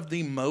 he's one of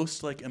the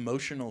most like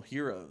emotional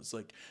heroes.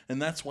 Like, and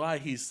that's why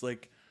he's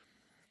like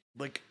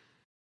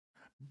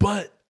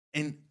but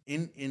in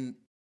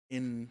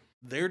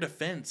their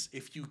defense,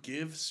 if you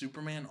give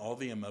Superman all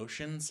the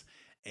emotions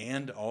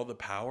and all the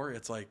power,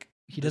 it's like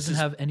He doesn't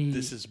have any.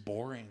 this is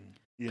boring,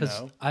 you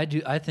Because know.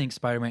 I think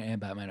Spider-Man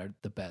and Batman are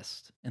the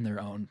best in their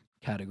own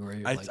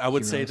category. Of, I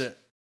would heroes.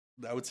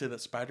 say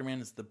that Spider-Man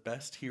is the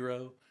best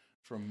hero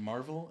from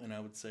Marvel, and I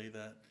would say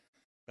that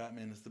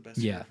Batman is the best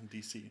Yeah. hero from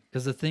DC.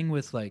 Because the thing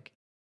with like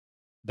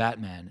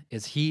Batman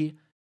is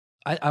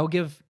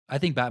I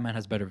think Batman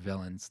has better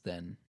villains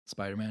than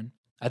Spider-Man.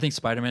 I think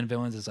Spider-Man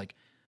villains is like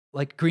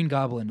Green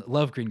Goblin.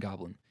 Love Green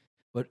Goblin,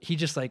 but he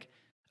just like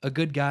a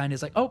good guy and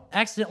is like, oh,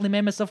 accidentally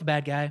made myself a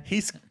bad guy.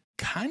 He's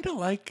kind of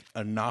like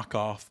a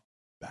knockoff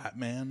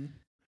Batman.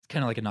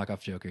 Kind of like a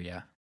knockoff Joker,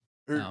 yeah.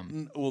 Or,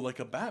 well, like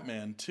a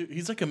Batman too.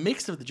 He's like a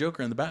mix of the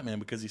Joker and the Batman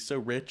because he's so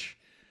rich.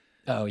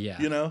 Oh yeah,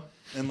 you know,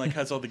 and like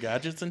has all the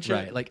gadgets and shit.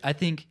 Right. Like I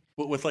think,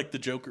 but with like the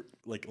Joker,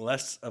 like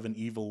less of an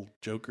evil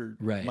Joker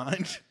right.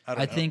 mind. I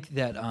don't know. think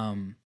that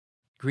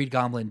Green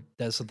Goblin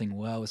does something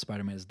well with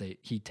Spider-Man is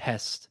he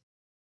tests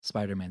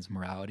Spider-Man's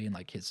morality and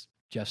like his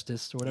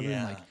justice or whatever. Yeah.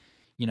 And like,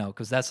 you know,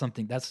 because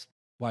that's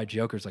why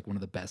Joker's like one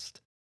of the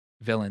best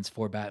villains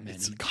for Batman.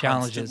 It's he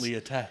constantly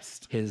a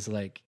test. His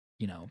like,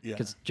 you know, Yeah.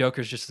 because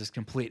Joker's just this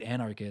complete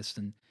anarchist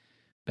and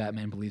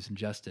Batman believes in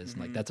justice.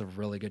 And like that's a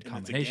really good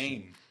combination. It's a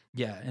game.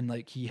 Yeah, and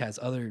like he has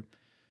other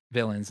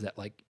villains that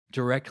like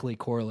directly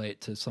correlate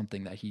to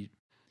something that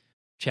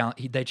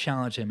they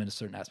challenge him in a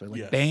certain aspect. Like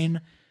Yes. Bane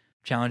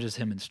challenges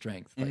him in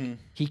strength. Like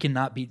he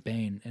cannot beat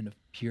Bane in a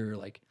pure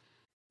like.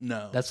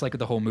 No, That's like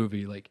the whole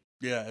movie. Like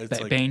yeah, it's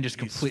like Bane just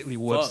he's completely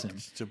whoops him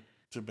fucked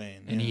to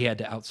Bane, and yeah. he had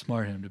to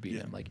outsmart him to beat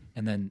Yeah. him. Like,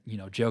 and then you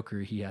know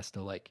Joker, he has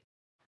to like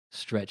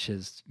stretch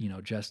his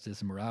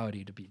justice and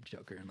morality to beat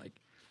Joker, and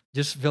like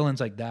just villains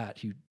like that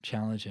who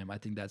challenge him. I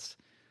think that's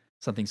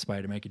something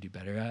Spider-Man could do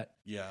better at.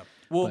 Yeah.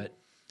 Well, But-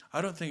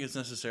 I don't think it's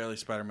necessarily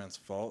Spider-Man's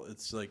fault.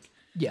 It's like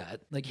Yeah,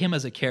 like him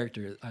as a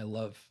character, I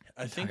love.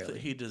 I think that entirely.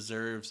 he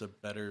deserves a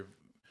better.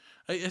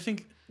 I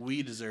think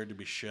we deserve to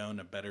be shown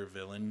a better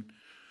villain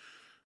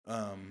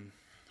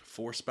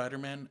for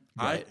Spider-Man.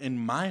 Right. In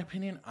my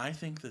opinion, I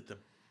think that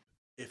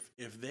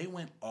if they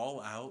went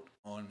all out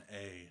on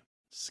a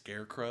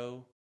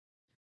Scarecrow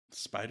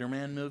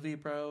Spider-Man movie,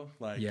 bro,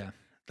 like Yeah,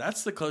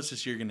 that's the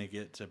closest you're gonna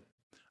get to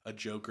a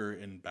Joker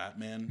and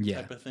Batman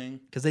Yeah. type of thing.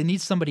 because they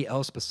need somebody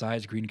else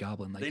besides Green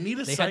Goblin. Like They need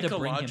a had to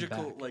bring him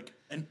psychological, back. like,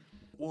 and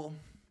well,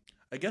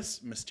 I guess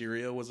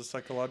Mysterio was a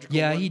psychological.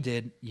 Yeah, one, he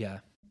did. Yeah,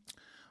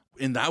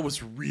 and that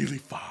was really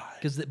fine.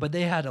 but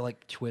they had to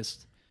like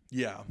twist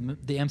Yeah,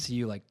 the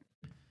MCU. Like,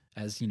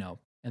 as you know,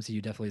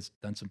 MCU definitely has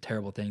done some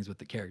terrible things with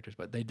the characters,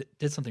 but they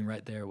did something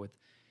right there with,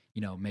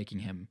 making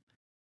him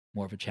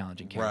more of a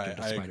challenging character Right,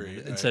 to I Spider-Man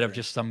agree, I instead of agree.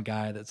 just some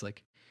guy that's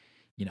like,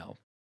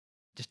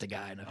 just a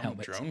guy in a I'm a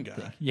helmet. drone guy.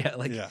 thing. Yeah,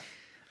 like yeah.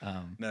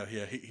 Um, No,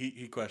 yeah,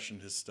 he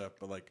questioned his stuff,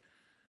 but like,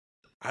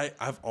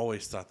 I've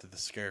always thought that the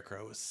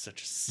Scarecrow was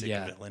such a sick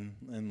Yeah. villain,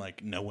 and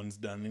like no one's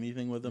done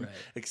anything with him Right.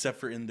 except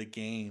for in the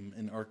game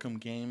in Arkham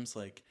games.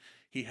 Like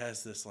he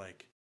has this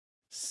like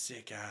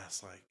sick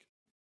ass like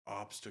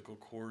obstacle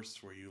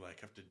course where you like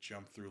have to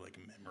jump through like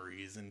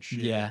memories and shit.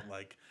 Yeah.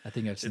 Like I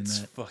think I've seen it's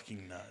that.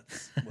 fucking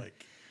nuts.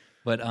 Like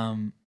But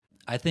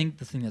I think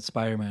the thing that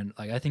Spider-Man,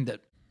 like I think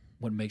that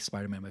what makes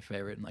Spider-Man my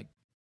favorite, and like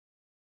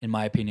in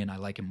my opinion, I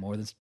like him more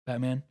than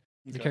Batman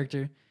as a Okay.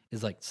 character,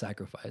 is like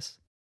sacrifice.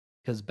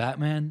 Because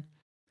Batman,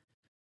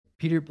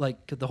 Peter,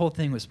 like 'cause the whole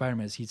thing with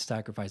Spider-Man is he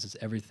sacrifices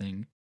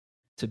everything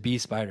to be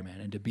Spider-Man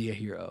and to be a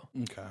hero.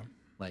 okay,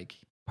 Like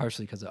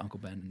partially because of Uncle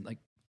Ben and like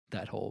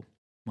that whole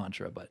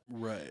mantra, but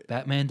right.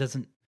 Batman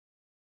doesn't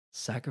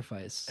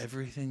sacrifice.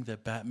 Everything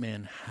that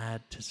Batman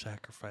had to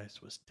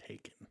sacrifice was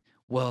taken.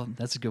 Well,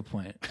 that's a good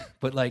point.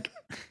 But like,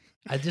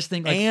 I just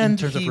think like And in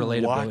terms of he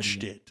relatability,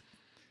 watched it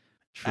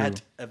True.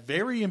 at a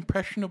very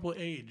impressionable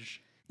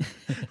age.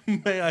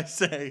 May I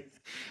say,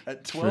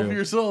 at 12 True.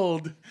 years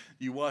old,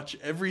 you watch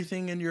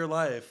everything in your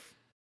life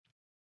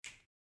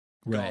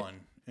right. gone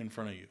in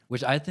front of you.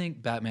 Which I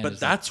think Batman But is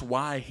that's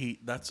why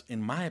that's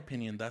in my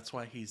opinion, that's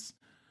why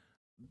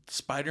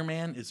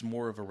Spider-Man is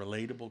more of a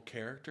relatable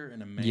character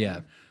and a man.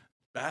 Yeah.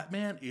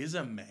 Batman is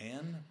a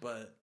man,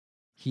 but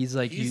he's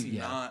like he's you,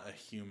 yeah, not a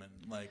human.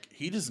 Like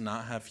he does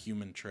not have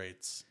human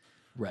traits,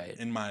 right.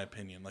 in my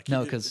opinion. Like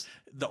No, 'cause-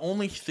 the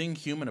only thing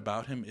human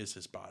about him is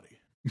his body.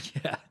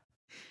 Yeah,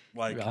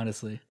 Like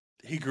honestly,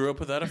 he grew up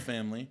without a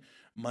family.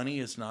 Money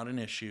is not an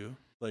issue.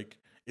 Like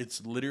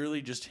it's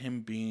literally just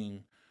him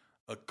being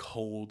a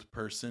cold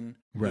person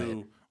Right.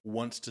 who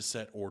wants to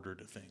set order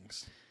to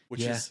things,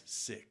 which Yeah. is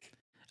sick.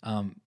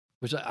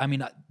 which I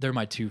mean, they're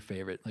my two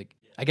favorite. Like,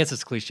 I guess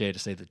it's cliche to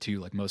say the two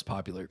like most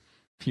popular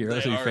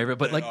heroes They are your are- favorite,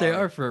 but they like they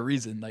are. are for a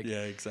reason. Like,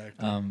 Yeah,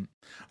 exactly. um,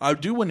 I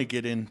do want to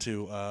get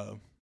into.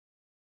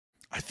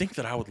 I think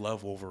that I would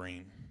love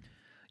Wolverine.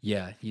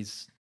 yeah,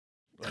 he's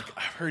Like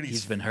I've heard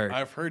He's been hurt.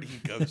 I've heard he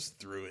goes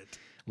through it.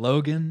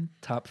 Logan,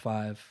 top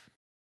 5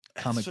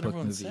 comic That's what book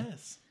everyone movie.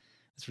 says.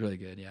 It's really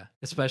good, yeah.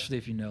 Especially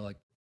if you know like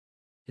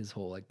his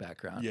whole like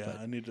background. Yeah, but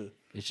I need to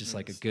it's just need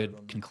like to a start good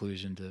on that.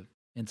 conclusion to.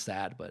 It's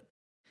sad, but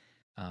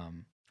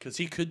because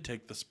he could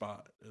take the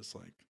spot as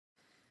like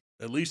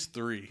at least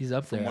 3. he's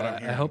up from there. what I'm I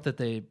hearing. hope that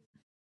they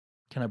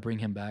kind of bring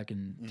him back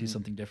and do Mhm.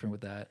 something different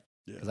with that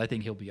Yeah. because I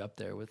think he'll be up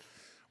there with.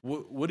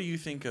 What do you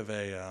think of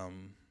a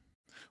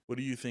What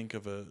do you think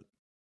of a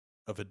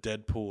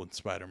Deadpool and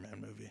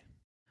Spider-Man movie?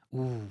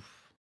 Ooh,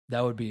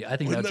 that would be. I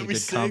think Wouldn't that's that a be good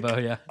sick? combo.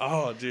 Yeah,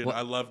 Oh, dude, Well-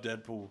 I love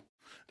Deadpool.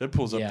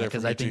 Deadpool's up Yeah, there for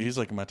 'cause me I too. think- He's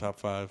like in my top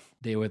 5.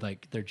 They would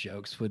like their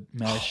jokes would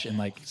mesh, and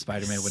like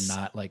Spider-Man would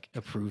not like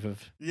approve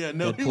of Yeah,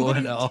 no, he Deadpool at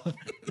wouldn't. all.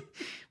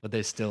 But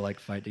they still like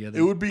fight together.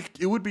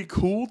 It would be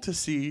cool to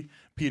see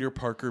Peter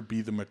Parker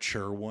be the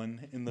mature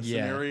one in the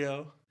Yeah.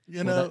 scenario.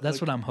 You Well, know, that's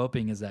what I'm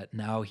hoping is that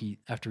now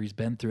after he's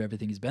been through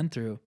everything he's been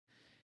through,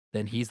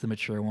 then he's the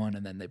mature one,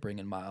 and then they bring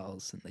in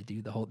Miles and they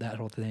do that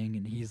whole thing,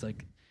 and he's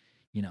like,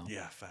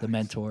 Yeah, facts. the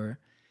mentor.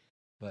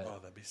 But Oh,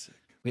 that'd be sick.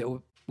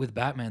 with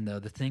Batman though,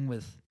 the thing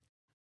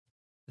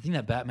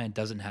that Batman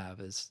doesn't have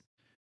is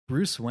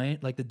Bruce Wayne.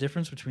 Like the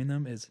difference between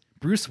them is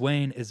Bruce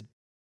Wayne is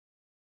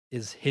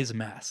his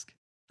mask.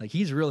 Like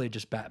he's really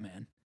just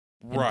Batman.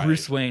 And Right.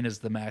 Bruce Wayne is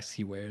the mask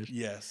he wears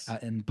Yes.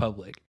 in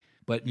public.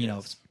 But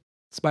Yes.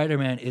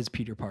 Spider-Man is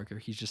Peter Parker.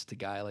 He's just a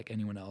guy like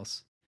anyone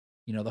else.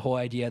 The whole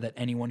idea that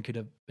anyone could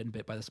have been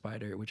bit by the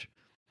spider, which,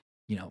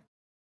 the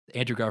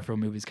Andrew Garfield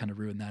movies kind of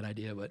ruined that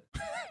idea. But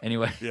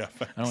anyway, Yeah.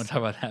 I don't want to talk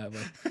about that.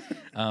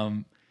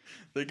 But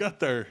They got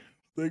their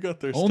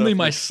only stuff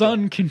my mixed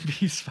son can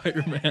be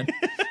Spider-Man.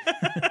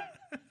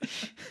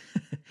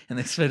 And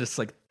they spent just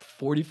like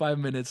 45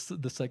 minutes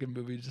the second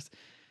movie just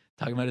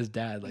talking about his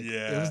dad. Like,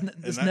 Yeah,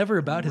 it's and never that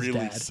about his really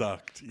dad.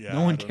 Sucked. Yeah,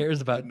 No one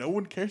cares about. No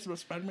one cares about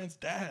Spider-Man's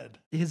dad.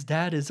 His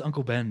dad is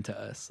Uncle Ben to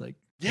us. Like,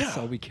 that's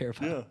Yeah, all we care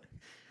about.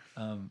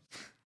 Yeah,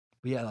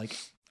 But yeah, like,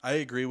 I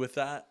agree with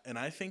that, and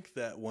I think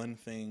that one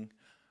thing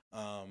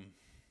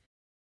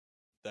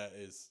that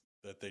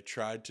they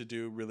tried to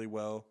do really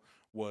well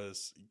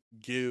was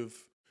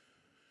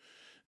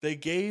they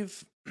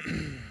gave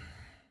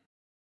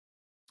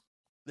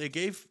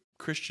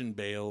Christian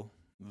Bale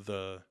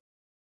the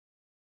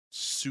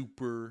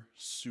super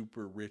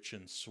rich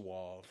and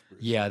suave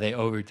Bruce yeah, Wayne, they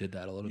overdid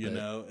that a little you bit.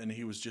 know, and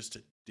he was just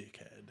a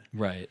dickhead,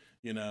 Right.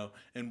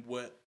 and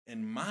what,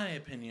 in my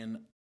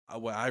opinion,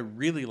 what I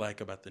really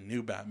like about the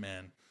new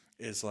Batman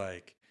is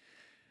like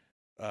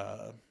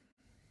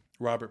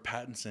Robert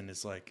Pattinson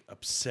is like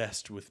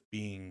obsessed with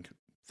being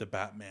the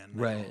Batman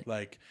now. Right.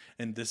 Like,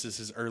 and this is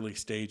his early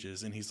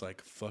stages, and he's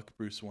like, fuck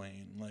Bruce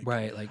Wayne, like,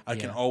 Right. Like, I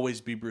can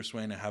always be Bruce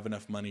Wayne. I have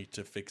enough money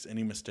to fix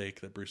any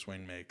mistake that Bruce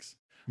Wayne makes.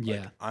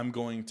 Yeah. Like, I'm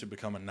going to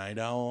become a night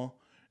owl,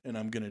 and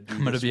I'm going to do I'm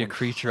going to this be a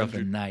creature of the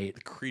 100 night.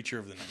 the creature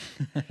of the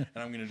night.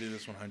 And I'm going to do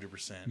this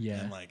 100%. Yeah.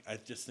 And like, I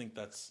think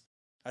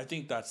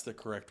that's the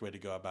correct way to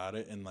go about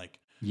it. And like,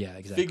 Yeah,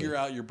 exactly. figure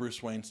out your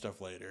Bruce Wayne stuff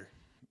later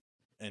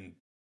and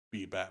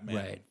be Batman.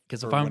 Right.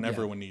 Because when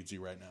everyone needs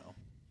you right now.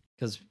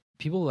 Because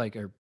people like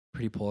are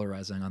pretty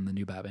polarizing on the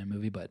new Batman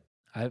movie, but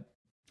I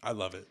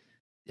love it.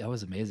 that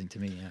was amazing to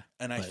me. Yeah.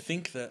 And I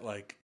think that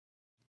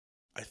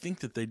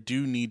they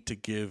do need to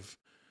give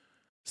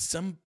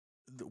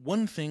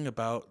one thing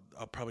about,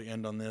 I'll probably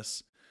end on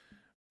this.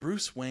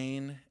 Bruce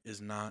Wayne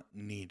is not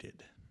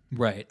needed.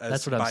 Right.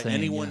 That's what I'm by saying.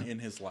 anyone yeah. in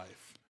his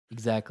life.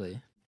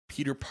 Exactly.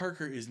 Peter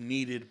Parker is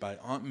needed by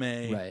Aunt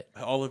May, Right.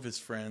 by all of his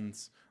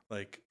friends,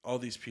 like all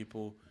these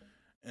people,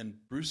 and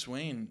Bruce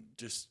Wayne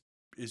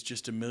is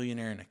just a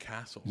millionaire in a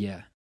castle,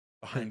 Yeah.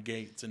 behind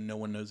gates, and no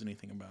one knows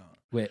anything about.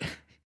 Wait,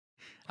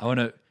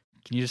 can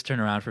you just turn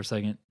around for a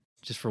second?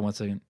 Just for 1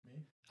 second.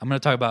 I'm going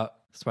to talk about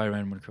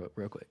Spider-Man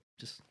real quick.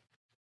 Just.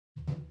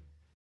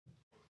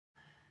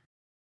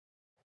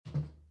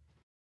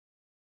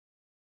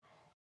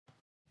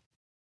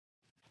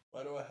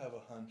 Why do I have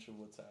a hunch of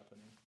what's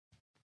happening?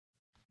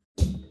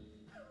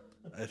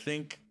 I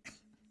think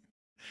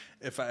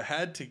if I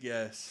had to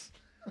guess,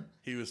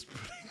 he was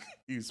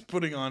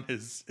putting on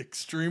his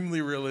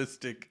extremely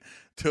realistic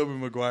Tobey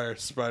Maguire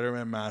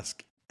Spider-Man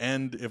mask,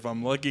 and if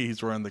I'm lucky,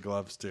 he's wearing the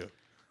gloves too.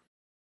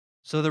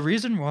 So the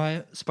reason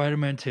why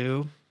Spider-Man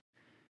 2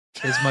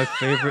 is my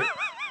favorite...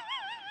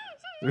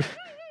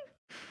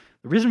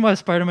 The reason why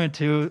Spider-Man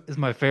 2 is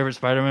my favorite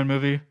Spider-Man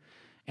movie,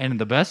 and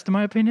the best in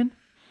my opinion,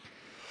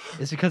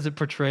 is because it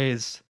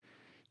portrays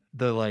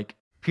the like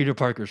Peter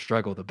Parker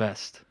struggle the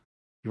best.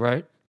 You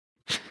right?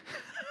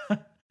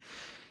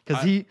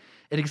 Because it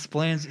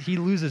explains he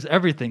loses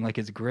everything. Like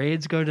his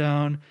grades go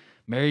down.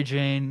 Mary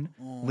Jane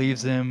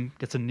leaves him,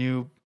 gets a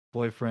new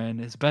boyfriend.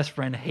 His best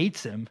friend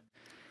hates him.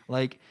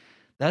 Like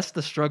that's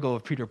the struggle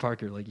of Peter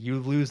Parker. Like you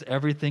lose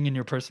everything in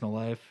your personal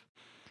life,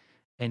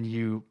 and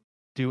you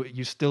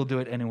still do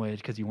it anyway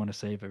because you want to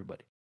save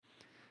everybody.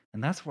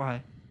 And that's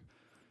why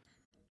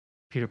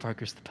Peter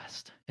Parker's the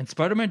best. And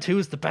Spider-Man 2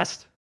 is the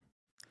best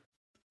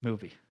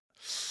movie.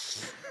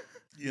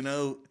 You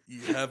know,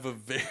 you have a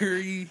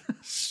very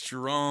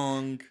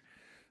strong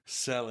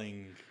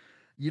selling.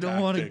 You don't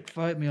want to tactic.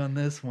 fight me on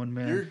this one,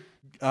 man. Your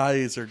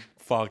eyes are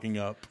fogging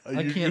up.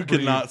 You can't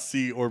breathe. cannot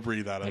see or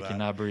breathe out of I that.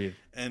 cannot breathe.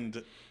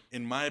 And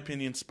in my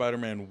opinion,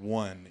 Spider-Man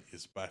 1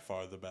 is by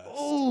far the best.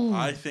 Oh.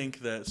 I think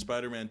that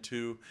Spider-Man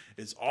 2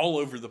 is all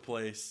over the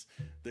place.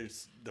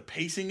 The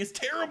pacing is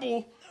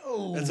terrible.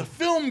 Oh. As a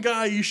film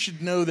guy, you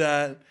should know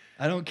that.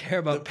 I don't care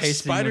about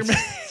pacing.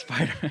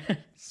 Spider-Man.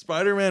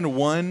 Spider-Man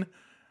 1,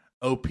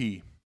 OP.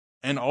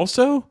 And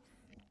also,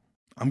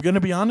 I'm going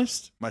to be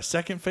honest, my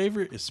second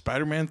favorite is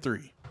Spider-Man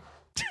 3.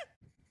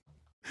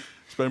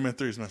 Spider-Man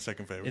 3 is my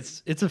second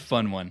favorite. It's a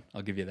fun one.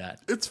 I'll give you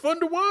that. It's fun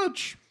to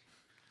watch.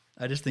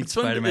 I just think It's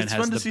fun. Spider-Man It's has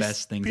fun to the see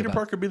best things Peter about.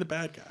 Parker be the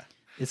bad guy.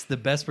 It's the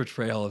best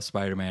portrayal of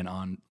Spider-Man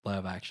on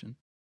live action.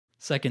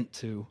 Second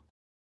to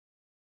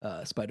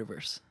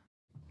Spider-Verse,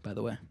 by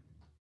the way.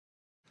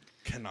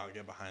 Cannot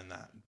get behind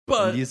that. And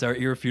But these are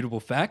irrefutable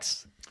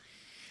facts.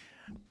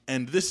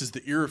 and this is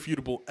the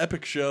Irrefutable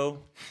Epic Show.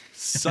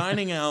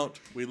 Signing out.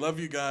 We love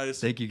you guys.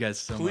 Thank you guys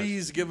so much.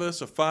 Please give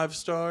us a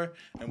 5-star,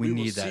 and we will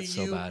need see that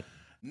so you bad.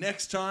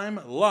 next time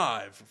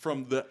live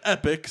from the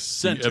Epic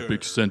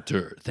Center.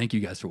 Center. Thank you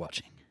guys for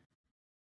watching.